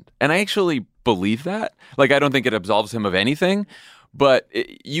happened. And I actually believe that. Like, I don't think it absolves him of anything, but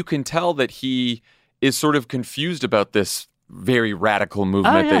you can tell that he is sort of confused about this very radical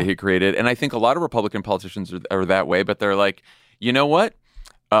movement that he created. And I think a lot of Republican politicians are that way, but they're like, you know what?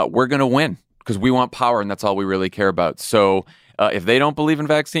 We're going to win because we want power and that's all we really care about. So if they don't believe in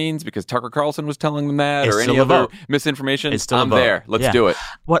vaccines because Tucker Carlson was telling them that or any other misinformation, I'm there. Let's do it.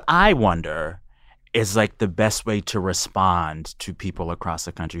 What I wonder is like the best way to respond to people across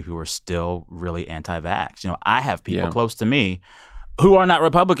the country who are still really anti-vax. You know, I have people close to me who are not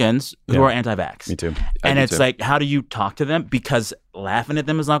Republicans who are anti-vax. Me too. And it's like, how do you talk to them? Because laughing at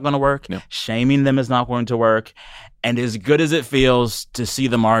them is not going to work. No. Shaming them is not going to work. And as good as it feels to see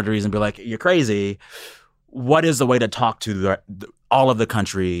the Marjories and be like, you're crazy, what is the way to talk to all of the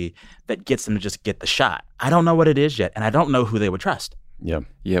country that gets them to just get the shot? I don't know what it is yet, and I don't know who they would trust. Yeah.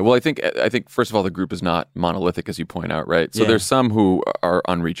 Well, I think first of all, the group is not monolithic, as you point out, right? So there's some who are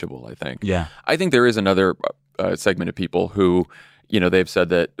unreachable, I think. Yeah. I think there is another segment of people who, you know, they've said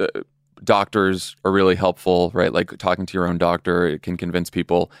that doctors are really helpful, right? Like talking to your own doctor, it can convince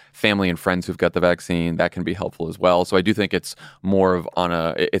people. Family and friends who've got the vaccine, that can be helpful as well. So I do think it's more of on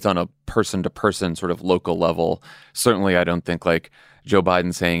a person-to-person sort of local level. Certainly, I don't think like Joe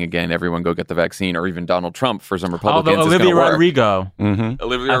Biden saying again, everyone go get the vaccine, or even Donald Trump for some Republicans. Although Olivia Rodrigo,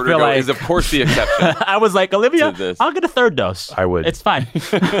 Olivia Rodrigo is of course the exception. I was like, Olivia, I'll get a third dose. I would. It's fine.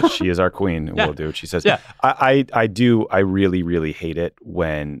 She is our queen. We'll do what she says. Yeah. I really, really hate it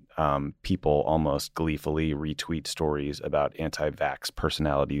when people almost gleefully retweet stories about anti-vax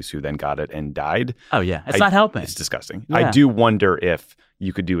personalities who then got it and died. Oh yeah, it's not helping. It's disgusting. Yeah. I do wonder if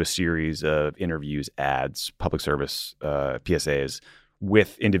you could do a series of interviews, ads, public service PSAs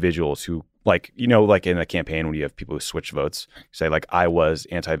with individuals who, like, you know, like in a campaign when you have people who switch votes, say like, I was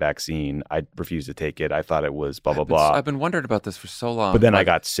anti-vaccine, I refused to take it, I thought it was blah, blah, blah. I've been wondering about this for so long. But then I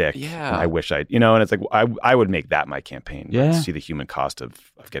got sick. Yeah. And I wish I, you know, and it's like, I would make that my campaign. Yeah. See the human cost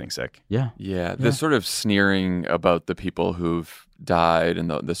of getting sick. Yeah. Yeah. The sort of sneering about the people who've died and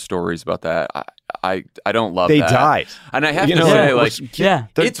the stories about that, I don't love they that. Died. And I have you to know, say, like,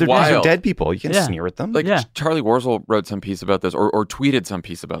 it's wild. These are dead people. You can sneer at them. Like Charlie Warzel wrote some piece about this, or tweeted some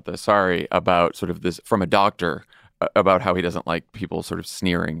piece about this. About sort of this from a doctor about how he doesn't like people sort of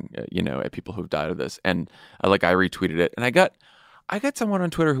sneering, you know, at people who've died of this. And I retweeted it, and I got someone on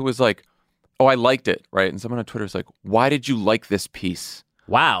Twitter who was like, "Oh, I liked it," right? And someone on Twitter was like, "Why did you like this piece?"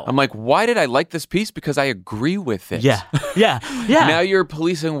 Wow. I'm like, why did I like this piece? Because I agree with it. Yeah. Now you're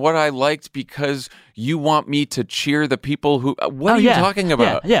policing what I liked because you want me to cheer the people who. What are you talking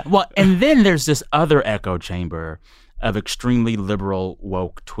about? Yeah. Well, and then there's this other echo chamber of extremely liberal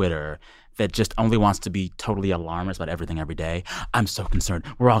woke Twitter that just only wants to be totally alarmist about everything every day. I'm so concerned.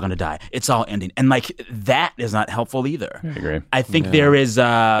 We're all going to die. It's all ending. And like that is not helpful either. I agree. I think there is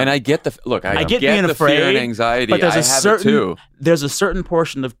and I get the look. I get being the afraid, fear and anxiety. But too. There's a certain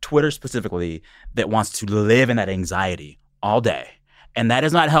portion of Twitter specifically that wants to live in that anxiety all day. And that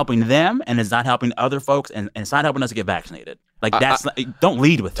is not helping them, and it's not helping other folks, and it's not helping us to get vaccinated. Like, don't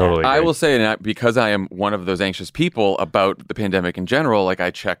lead with that. I will say, and because I am one of those anxious people about the pandemic in general, like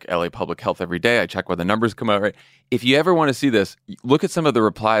I check LA Public Health every day. I check when the numbers come out, right? If you ever want to see this, look at some of the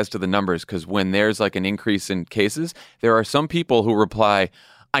replies to the numbers, because when there's like an increase in cases, there are some people who reply,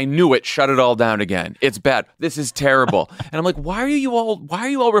 I knew it. Shut it all down again. It's bad. This is terrible. And I'm like, why are you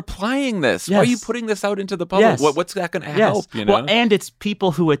all replying this? Yes. Why are you putting this out into the public? Yes. What's that going to help? You know? Well, and it's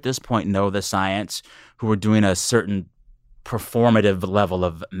people who at this point know the science, who are doing a certain performative level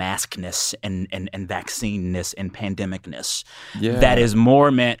of maskness and vaccineness and pandemicness that is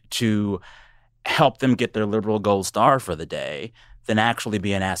more meant to help them get their liberal gold star for the day than actually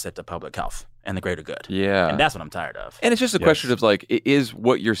be an asset to public health and the greater good. Yeah. And that's what I'm tired of. And it's just a question of like, is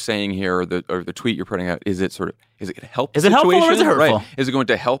what you're saying here or the tweet you're putting out, is it going to help the situation? Helpful or is it hurtful? Right. Is it going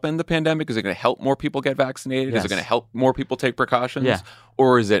to help end the pandemic? Is it going to help more people get vaccinated? Yes. Is it going to help more people take precautions? Yeah.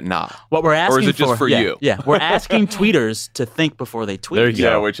 Or is it not? What we're asking or is it just for you? Yeah. We're asking tweeters to think before they tweet. There you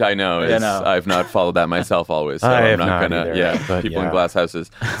Yeah, go. which I know is, I've not followed that myself always. So I I'm have not not going either, to, but people in glass houses.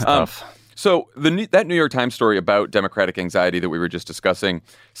 So that New York Times story about Democratic anxiety that we were just discussing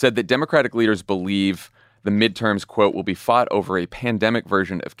said that Democratic leaders believe the midterms, quote, will be fought over a pandemic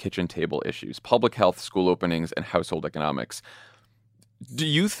version of kitchen table issues, public health, school openings, and household economics. Do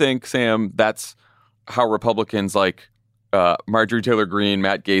you think, Sam, that's how Republicans like Marjorie Taylor Greene,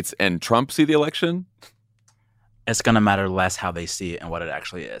 Matt Gaetz, and Trump see the election? It's going to matter less how they see it and what it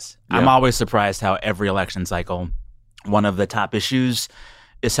actually is. Yeah. I'm always surprised how every election cycle, one of the top issues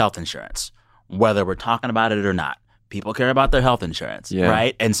is health insurance, whether we're talking about it or not. People care about their health insurance,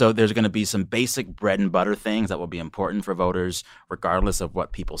 right? And so there's going to be some basic bread and butter things that will be important for voters, regardless of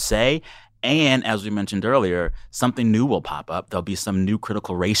what people say. And as we mentioned earlier, something new will pop up. There'll be some new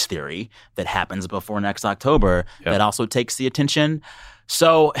critical race theory that happens before next October that also takes the attention.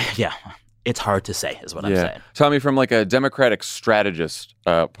 So, yeah, it's hard to say is what I'm saying. Tommy, from like a Democratic strategist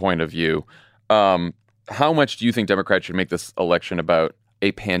point of view, how much do you think Democrats should make this election about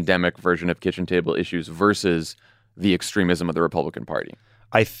a pandemic version of kitchen table issues versus the extremism of the Republican Party?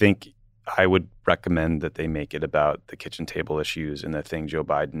 I think I would recommend that they make it about the kitchen table issues and the thing Joe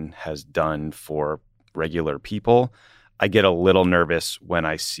Biden has done for regular people. I get a little nervous when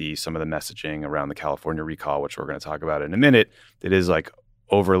I see some of the messaging around the California recall, which we're going to talk about in a minute, that is like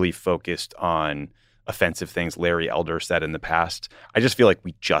overly focused on offensive things Larry Elder said in the past. I just feel like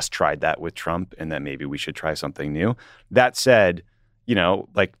we just tried that with Trump and that maybe we should try something new. That said, you know,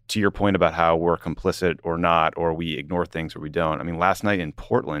 like to your point about how we're complicit or not, or we ignore things or we don't. I mean, last night in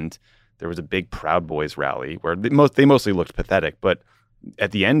Portland, there was a big Proud Boys rally where they mostly looked pathetic. But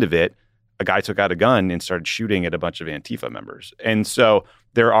at the end of it, a guy took out a gun and started shooting at a bunch of Antifa members. And so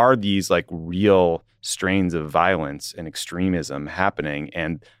there are these like real strains of violence and extremism happening.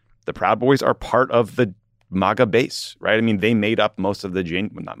 And the Proud Boys are part of the MAGA base, right? I mean, they made up most of the,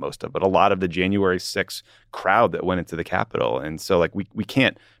 not most of, but a lot of the January 6th crowd that went into the Capitol. And so like we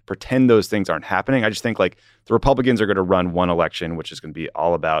can't pretend those things aren't happening. I just think like the Republicans are going to run one election, which is going to be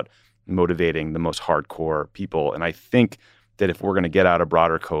all about motivating the most hardcore people. And I think that if we're going to get out a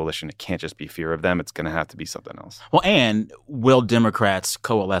broader coalition, it can't just be fear of them. It's going to have to be something else. Well, and will Democrats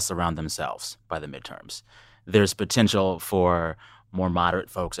coalesce around themselves by the midterms? There's potential for more moderate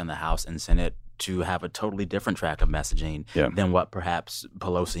folks in the House and Senate to have a totally different track of messaging than what perhaps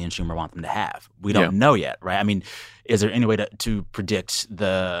Pelosi and Schumer want them to have. We don't know yet, right? I mean, is there any way to predict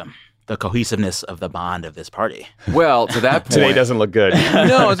the cohesiveness of the bond of this party? Well, to that point... Today doesn't look good.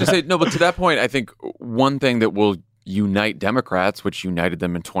 No, I was going to say, no, but to that point, I think one thing that will unite Democrats, which united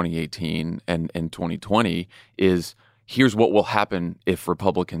them in 2018 and 2020, is here's what will happen if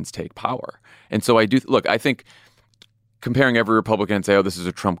Republicans take power. And so I think comparing every Republican and say, oh, this is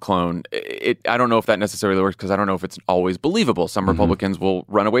a Trump clone, I don't know if that necessarily works because I don't know if it's always believable. Some Republicans will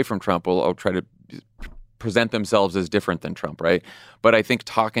run away from Trump, will try to present themselves as different than Trump, right? But I think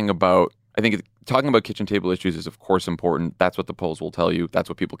talking about kitchen table issues is, of course, important. That's what the polls will tell you. That's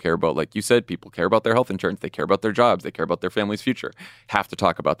what people care about. Like you said, people care about their health insurance. They care about their jobs. They care about their family's future. Have to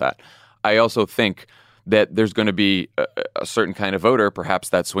talk about that. I also think that there's going to be a certain kind of voter, perhaps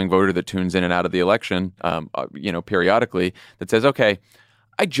that swing voter that tunes in and out of the election, periodically, that says, okay,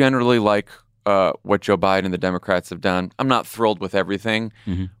 I generally like what Joe Biden and the Democrats have done. I'm not thrilled with everything,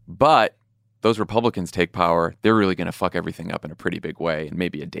 but those Republicans take power, they're really going to fuck everything up in a pretty big way and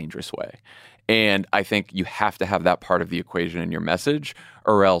maybe a dangerous way. And I think you have to have that part of the equation in your message,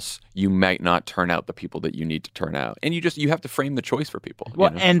 or else you might not turn out the people that you need to turn out. And you have to frame the choice for people.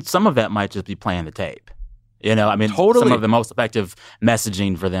 Well, and some of that might just be playing the tape. I mean, totally. Some of the most effective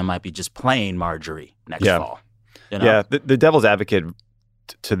messaging for them might be just playing Marjorie next fall. Yeah, the devil's advocate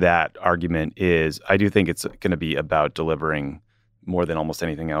to that argument is I do think it's going to be about delivering more than almost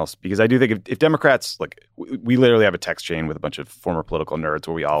anything else, because I do think if Democrats, like, we literally have a text chain with a bunch of former political nerds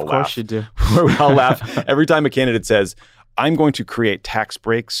where we all laugh. Of course you do. Where we all laugh every time a candidate says, I'm going to create tax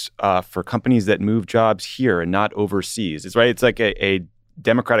breaks for companies that move jobs here and not overseas. It's right. It's like a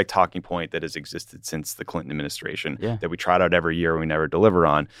Democratic talking point that has existed since the Clinton administration that we trot out every year and we never deliver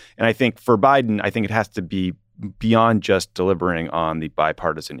on. And I think for Biden, I think it has to be beyond just delivering on the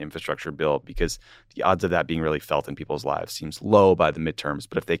bipartisan infrastructure bill, because the odds of that being really felt in people's lives seems low by the midterms.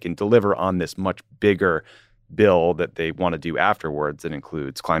 But if they can deliver on this much bigger bill that they want to do afterwards, that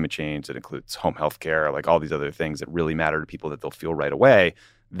includes climate change, that includes home health care, like all these other things that really matter to people that they'll feel right away,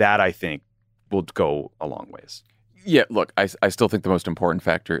 that I think will go a long ways. Yeah, look, I still think the most important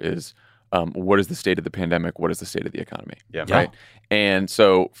factor is what is the state of the pandemic? What is the state of the economy? Yeah. Right. And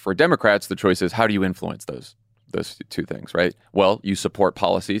so for Democrats, the choice is how do you influence those two things, right? Well, you support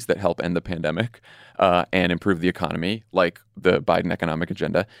policies that help end the pandemic and improve the economy, like the Biden economic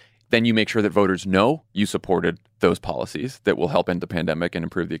agenda. Then you make sure that voters know you supported those policies that will help end the pandemic and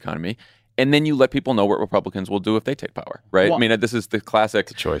improve the economy. And then you let people know what Republicans will do if they take power, right? Well, I mean, this is the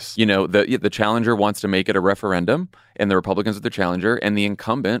classic choice. The challenger wants to make it a referendum, and the Republicans are the challenger, and the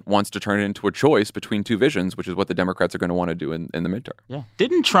incumbent wants to turn it into a choice between two visions, which is what the Democrats are going to want to do in the midterm. Yeah.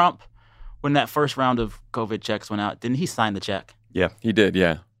 Didn't Trump, when that first round of COVID checks went out, didn't he sign the check? Yeah, he did,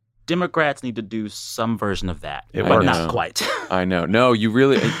 yeah. Democrats need to do some version of that, but not quite. I know. No, you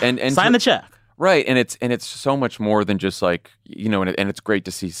really... and sign the check. Right, and it's so much more than just like, and it's great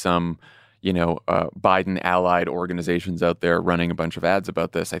to see some... Biden-allied organizations out there running a bunch of ads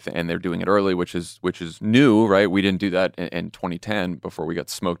about this, I think, and they're doing it early, which is new, right? We didn't do that in 2010 before we got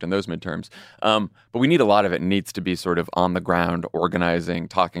smoked in those midterms. But we need a lot of it. It needs to be sort of on the ground, organizing,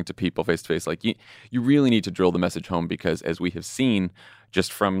 talking to people face to face. Like you really need to drill the message home, because as we have seen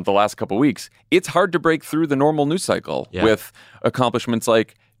just from the last couple of weeks, it's hard to break through the normal news cycle with accomplishments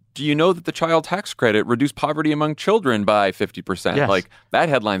like, do you know that the child tax credit reduced poverty among children by 50%? Yes. Like, that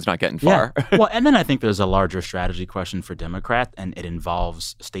headline's not getting far. Yeah. Well, and then I think there's a larger strategy question for Democrat, and it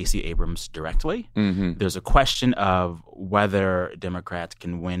involves Stacey Abrams directly. Mm-hmm. There's a question of whether Democrats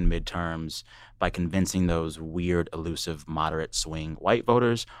can win midterms by convincing those weird, elusive, moderate swing white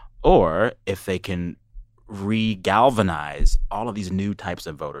voters, or if they can re-galvanize all of these new types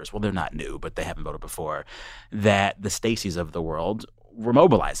of voters. Well, they're not new, but they haven't voted before, that the Staceys of the world were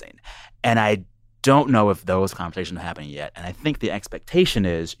mobilizing. And I don't know if those conversations are happening yet. And I think the expectation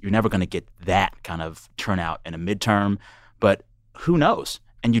is you're never going to get that kind of turnout in a midterm, but who knows?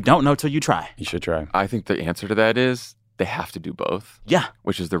 And you don't know till you try. You should try. I think the answer to that is they have to do both. Yeah.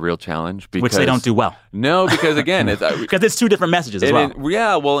 Which is the real challenge. Which they don't do well. No, because again... because it's two different messages as well.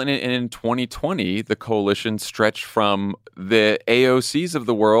 In 2020, the coalition stretched from the AOCs of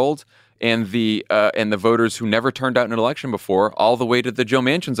the world and the voters who never turned out in an election before, all the way to the Joe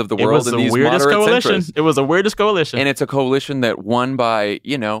Manchins of the world and these moderate centrists. It was the weirdest coalition. And it's a coalition that won by,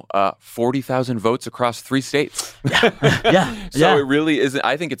 40,000 votes across 3 states. Yeah. So it really isn't.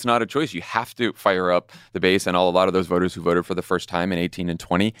 I think it's not a choice. You have to fire up the base and a lot of those voters who voted for the first time in 18 and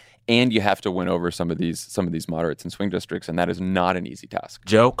 20, and you have to win over some of these moderates in swing districts, and that is not an easy task.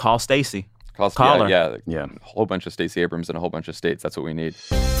 Joe, call Stacey. Call her. Yeah. A whole bunch of Stacey Abrams in a whole bunch of states. That's what we need.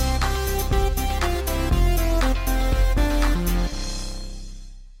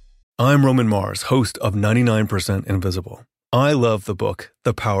 I'm Roman Mars, host of 99% Invisible. I love the book,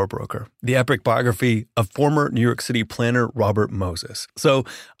 The Power Broker, the epic biography of former New York City planner Robert Moses. So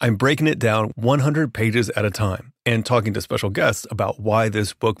I'm breaking it down 100 pages at a time and talking to special guests about why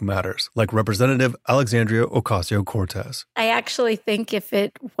this book matters, like Representative Alexandria Ocasio-Cortez. I actually think if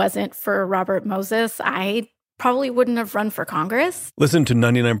it wasn't for Robert Moses, I probably wouldn't have run for Congress. Listen to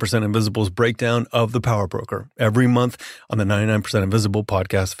 99% Invisible's breakdown of The Power Broker every month on the 99% Invisible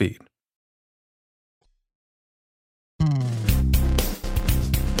podcast feed.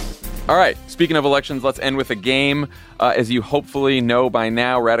 All right, speaking of elections, let's end with a game. As you hopefully know by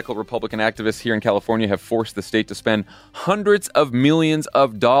now, radical Republican activists here in California have forced the state to spend hundreds of millions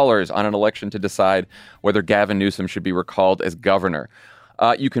of dollars on an election to decide whether Gavin Newsom should be recalled as governor.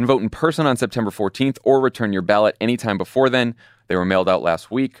 You can vote in person on September 14th or return your ballot anytime before then. They were mailed out last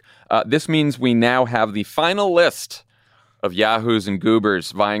week. This means we now have the final list of yahoos and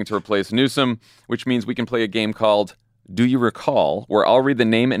goobers vying to replace Newsom, which means we can play a game called Do You Recall, where I'll read the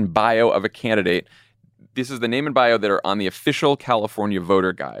name and bio of a candidate. This is the name and bio that are on the official California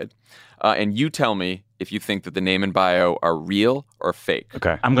voter guide. And you tell me if you think that the name and bio are real or fake.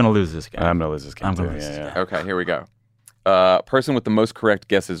 Okay. I'm going to lose this game. I'm going to lose this game. I'm going to lose this game. Okay, here we go. Person with the most correct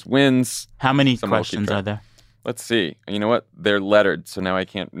guesses wins. How many Someone will keep questions track. are there? Let's see. You know what? They're lettered, so now I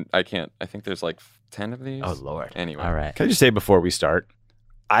can't. I think there's like 10 of these. Oh, Lord. Anyway. All right. Can I just say before we start,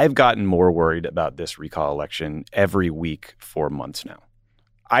 I've gotten more worried about this recall election every week for months now.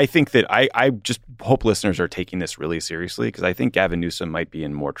 I think that I just hope listeners are taking this really seriously because I think Gavin Newsom might be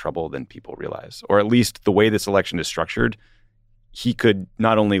in more trouble than people realize. Or at least the way this election is structured, he could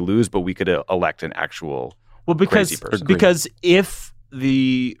not only lose, but we could elect an actual crazy person. Because if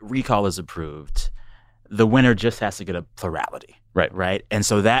the recall is approved, the winner just has to get a plurality. Right. And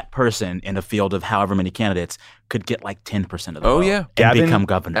so that person in a field of however many candidates could get like 10% of the vote. Yeah. And become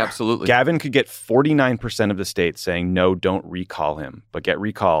governor. Absolutely. Gavin could get 49% of the state saying, no, don't recall him, but get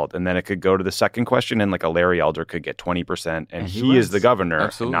recalled. And then it could go to the second question, and like a Larry Elder could get 20%, and he is the governor,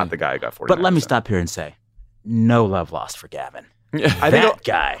 and not the guy who got 49%. But let me stop here and say, no love lost for Gavin. I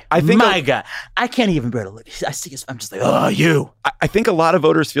think my guy. I can't even bear to look. I see his, I'm just like, oh, you. I think a lot of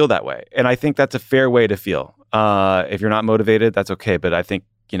voters feel that way, and I think that's a fair way to feel. If you're not motivated, that's okay. But I think,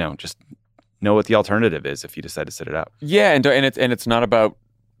 just know what the alternative is if you decide to sit it out. Yeah, and it's not about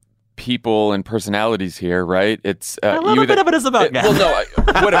people and personalities here, right? It's a little bit of it is about Gavin.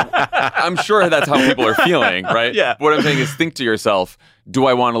 Well, no, I'm sure that's how people are feeling, right? Yeah. What I'm saying is, think to yourself: do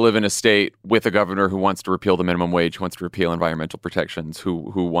I want to live in a state with a governor who wants to repeal the minimum wage, who wants to repeal environmental protections, who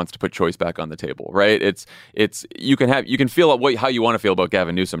wants to put choice back on the table, right? It's you can feel how you want to feel about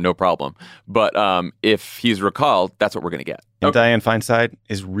Gavin Newsom, no problem. But if he's recalled, that's what we're going to get. And Dianne Feinstein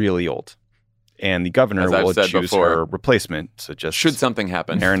is really old, and the governor will choose her replacement. So just should something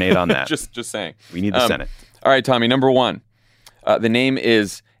happen, marinate on that. just saying, we need the Senate. All right, Tommy. Number one, the name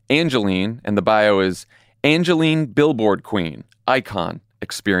is Angeline, and the bio is Angeline Billboard Queen. Icon,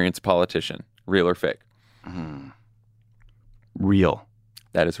 experienced politician. Real or fake? Real.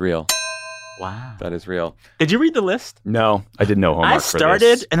 That is real. Wow. That is real. Did you read the list? No, I did no homework. I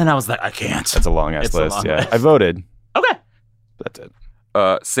started, and then I was like, I can't. That's a long ass list. List. I voted. Okay. That's it.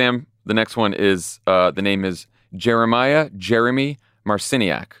 Sam, the next one is the name is Jeremy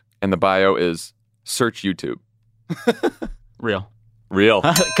Marciniak, and the bio is search YouTube. Real.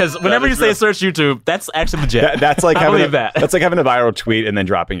 Because whenever you say search YouTube, that's actually legit. That's like having that. That's like having a viral tweet and then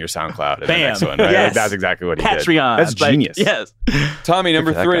dropping your SoundCloud in the next one, right? Yes. Like, that's exactly what he Patreon. did. That's genius. Yes. Tommy,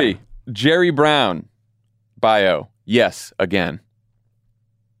 number 3, Jerry Brown, bio, yes, again.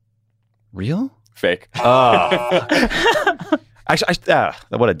 Real? Fake. Oh.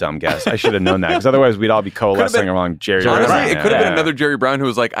 What a dumb guess. I should have known that, because otherwise we'd all be coalescing around Jerry Brown. Honestly, it could have been another Jerry Brown who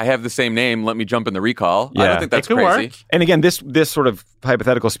was like, I have the same name, let me jump in the recall. Yeah. I don't think that's crazy. Work. And again, this sort of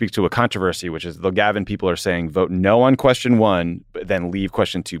hypothetical speaks to a controversy, which is the Gavin people are saying vote no on question 1, but then leave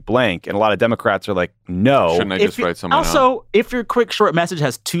question 2 blank. And a lot of Democrats are like, no. Shouldn't I just write someone Also, if your quick short message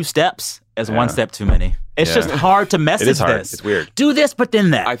has 2 steps, as one step too many. It's just hard to message it is hard. this. It's weird. Do this, but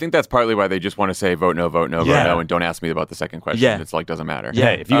then that. I think that's partly why they just want to say vote no, vote no, vote no, and don't ask me about the second question. Yeah. It's like, doesn't matter.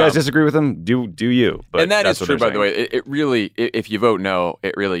 Yeah, if you guys disagree with them, do you. But and that is that's true, what by they're the way. saying. It really, if you vote no,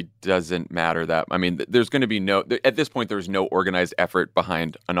 it really doesn't matter that. I mean, there's going to be at this point, there's no organized effort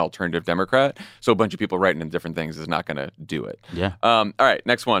behind an alternative Democrat. So a bunch of people writing in different things is not going to do it. Yeah. All right,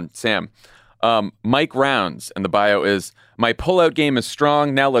 next one, Sam. Mike Rounds, and the bio is, my pullout game is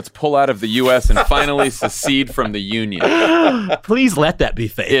strong. Now let's pull out of the U.S. and finally secede from the Union. Please let that be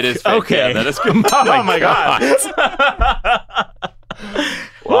fake. It is fake. Okay. Yeah, that is good. Oh my God.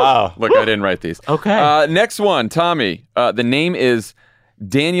 Wow. Look, I didn't write these. Okay. Next one, Tommy. The name is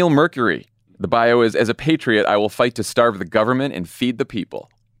Daniel Mercury. The bio is, as a patriot, I will fight to starve the government and feed the people.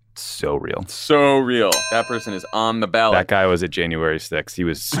 So real. So real. That person is on the ballot. That guy was at January 6th. He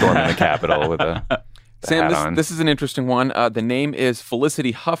was storming the Capitol with a Sam, this is an interesting one. The name is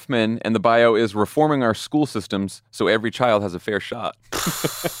Felicity Huffman, and the bio is reforming our school systems so every child has a fair shot.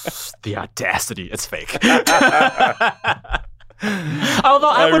 The audacity. It's fake. Although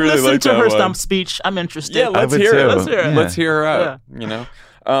I would really listen like to that her one. stump speech. I'm interested. Yeah, let's hear it. Let's hear it. Let's hear her out. You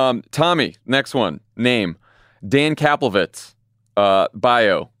know, Tommy. Next one. Name: Dan Kaplowitz.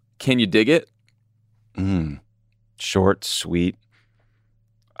 Bio: Can you dig it? Short, sweet.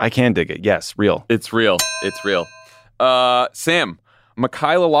 I can dig it. Yes, real. It's real. It's real. Sam: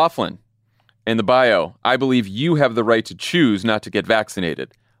 Michaela Laughlin. In the bio: I believe you have the right to choose not to get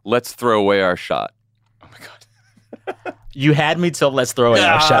vaccinated. Let's throw away our shot. You had me till let's throw away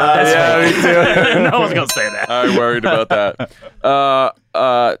our shot. That's me too. No one's going to say that. I worried about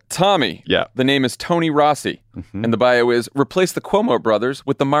that. Tommy. Yeah. The name is Tony Rossi. And the bio is replace the Cuomo brothers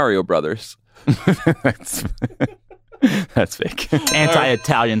with the Mario brothers. That's fake.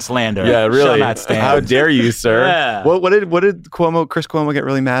 Anti-Italian slander. Yeah, really. Shall not stand. How dare you, sir? Yeah. What did Chris Cuomo get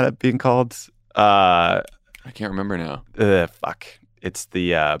really mad at being called? I can't remember now. Fuck. It's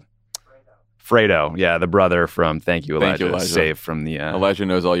the Fredo. Yeah, the brother from Thank You, Elijah. Elijah. Saved from the Elijah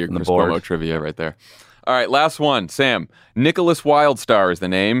knows all your from the Chris board. Cuomo trivia right there. All right, last one. Sam. Nicholas Wildstar is the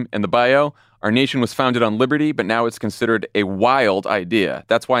name. And the bio: our nation was founded on liberty, but now it's considered a wild idea.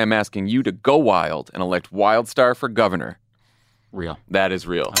 That's why I'm asking you to go wild and elect Wildstar for governor. Real. That is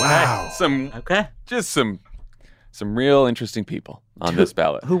real. Wow. Just some real interesting people on this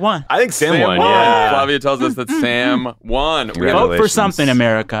ballot. Who won? I think Sam won. Yeah. Flavia tells us that Sam won. Vote for Congratulations. something,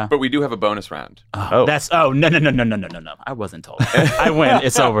 America. But we do have a bonus round. Oh. No. I wasn't told. I win.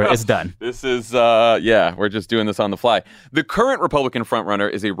 It's over. It's done. This is, we're just doing this on the fly. The current Republican frontrunner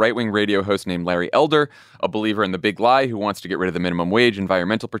is a right-wing radio host named Larry Elder, a believer in the big lie who wants to get rid of the minimum wage,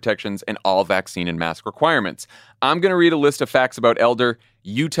 environmental protections, and all vaccine and mask requirements. I'm going to read a list of facts about Elder.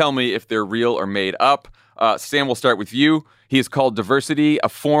 You tell me if they're real or made up. Sam, we'll start with you. He has called diversity a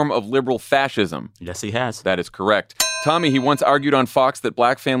form of liberal fascism. Yes, he has. That is correct. Tommy, he once argued on Fox that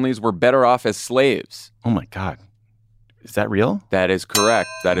black families were better off as slaves. Oh my God. Is that real? That is correct.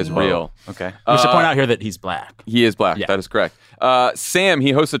 That is real. Okay. We should point out here that he's black. He is black. Yeah. That is correct. Sam, he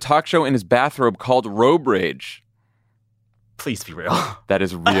hosts a talk show in his bathrobe called Robe Rage. Please be real. That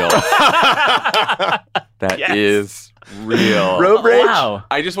is real. That Yes. is real. Road rage? Wow.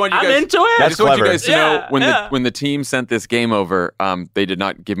 I just want you I'm guys. into it. I That's just want you clever. guys to know when the team sent this game over, they did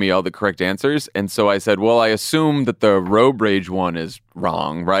not give me all the correct answers, and so I said, "Well, I assume that the Robe Rage one is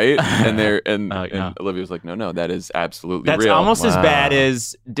wrong, right?" And and Olivia was like, "No, that is absolutely That's real." almost as bad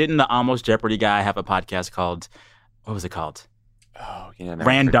as, didn't the Almost Jeopardy guy have a podcast called, what was it called? Oh, yeah, no,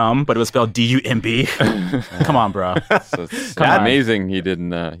 Random, but it was spelled D-U-M-B. Come on, bro. So it's amazing he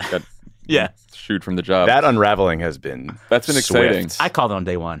didn't. He got shoot from the job. That unraveling has been That's been exciting. swift. I called on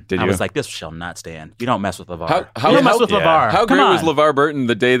day one. Did I you? was like, this shall not stand. You don't mess with LeVar. How- you don't mess how- with yeah. LeVar. How Come great on. was LeVar Burton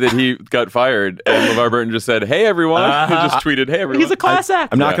the day that he got fired? And LeVar Burton just said, "Hey, everyone." He just tweeted, "Hey, everyone." He's a class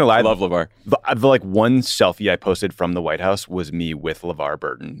act. I'm not gonna lie. I love LeVar. The like one selfie I posted from the White House was me with LeVar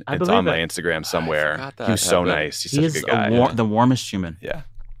Burton. I It's believe on my it. Instagram somewhere. forgot that. He was so Yeah, but nice. He's He such is a good guy. the warmest human. Yeah.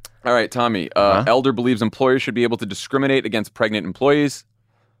 All right, Tommy. Elder believes employers should be able to discriminate against pregnant employees.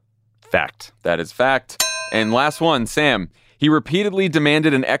 Fact. That is fact. And last one, Sam. He repeatedly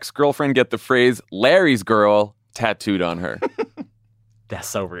demanded an ex-girlfriend get the phrase "Larry's girl" tattooed on her. That's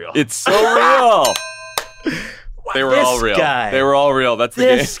so real. It's so real. They were This all real. guy. They were all real. That's the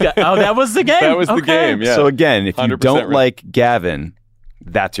This game. guy. Oh, that was the game. That was the Okay. game. Yeah. So again, if you 100% don't real. like Gavin,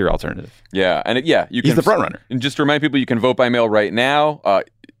 that's your alternative. Yeah, and you He's can the front runner. And just to remind people, you can vote by mail right now.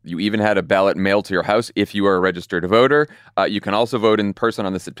 You even had a ballot mailed to your house if you are a registered voter. You can also vote in person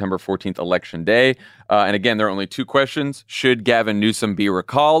on the September 14th election day. And again, there are only two questions. Should Gavin Newsom be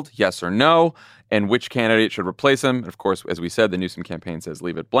recalled? Yes or no? And which candidate should replace him? Of course, as we said, the Newsom campaign says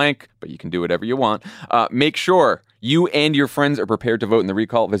leave it blank, but you can do whatever you want. Make sure you and your friends are prepared to vote in the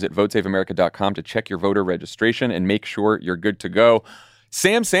recall. Visit votesaveamerica.com to check your voter registration and make sure you're good to go.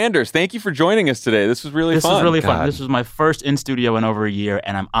 Sam Sanders, thank you for joining us today. This was really This fun. was really fun. God. This was my first in studio in over a year,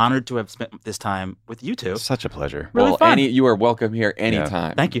 and I'm honored to have spent this time with you two. Such a pleasure. Really well, fun. you are welcome here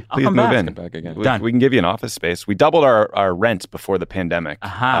anytime. Thank you. I'll Please come move back. in. Come back again. We, Done. we can give you an office space. We doubled our rent before the pandemic,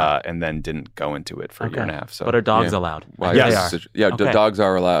 Aha. and then didn't go into it for a year and a half. So But are dogs Yeah. allowed? Wow, Yes. this is such- yeah, Okay. dogs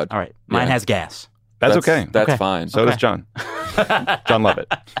are allowed. All right. Mine Yeah. has gas. that's okay. That's Okay. fine. So does John. John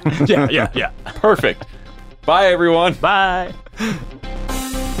Lovett. Yeah. Perfect. Bye, everyone. Bye.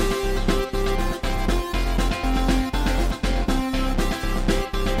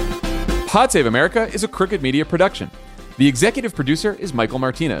 Pod Save America is a Crooked Media production. The executive producer is Michael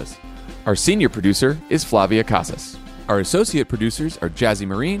Martinez. Our senior producer is Flavia Casas. Our associate producers are Jazzy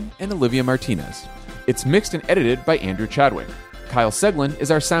Marine and Olivia Martinez. It's mixed and edited by Andrew Chadwick. Kyle Seglin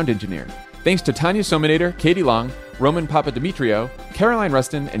is our sound engineer. Thanks to Tanya Sominator, Katie Long, Roman Papadimitriou, Caroline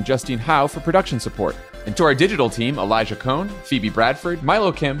Rustin, and Justine Howe for production support. And to our digital team, Elijah Cohn, Phoebe Bradford,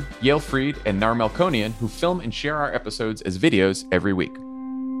 Milo Kim, Yale Freed, and Nar Melkonian, who film and share our episodes as videos every week.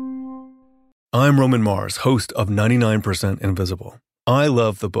 I'm Roman Mars, host of 99% Invisible. I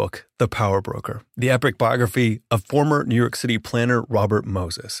love the book, The Power Broker, the epic biography of former New York City planner Robert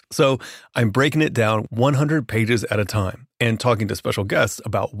Moses. So I'm breaking it down 100 pages at a time and talking to special guests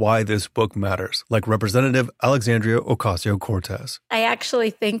about why this book matters, like Representative Alexandria Ocasio-Cortez. I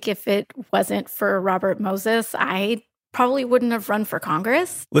actually think if it wasn't for Robert Moses, I probably wouldn't have run for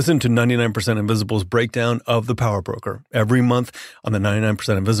Congress. Listen to 99% Invisible's breakdown of The Power Broker every month on the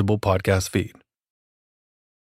 99% Invisible podcast feed.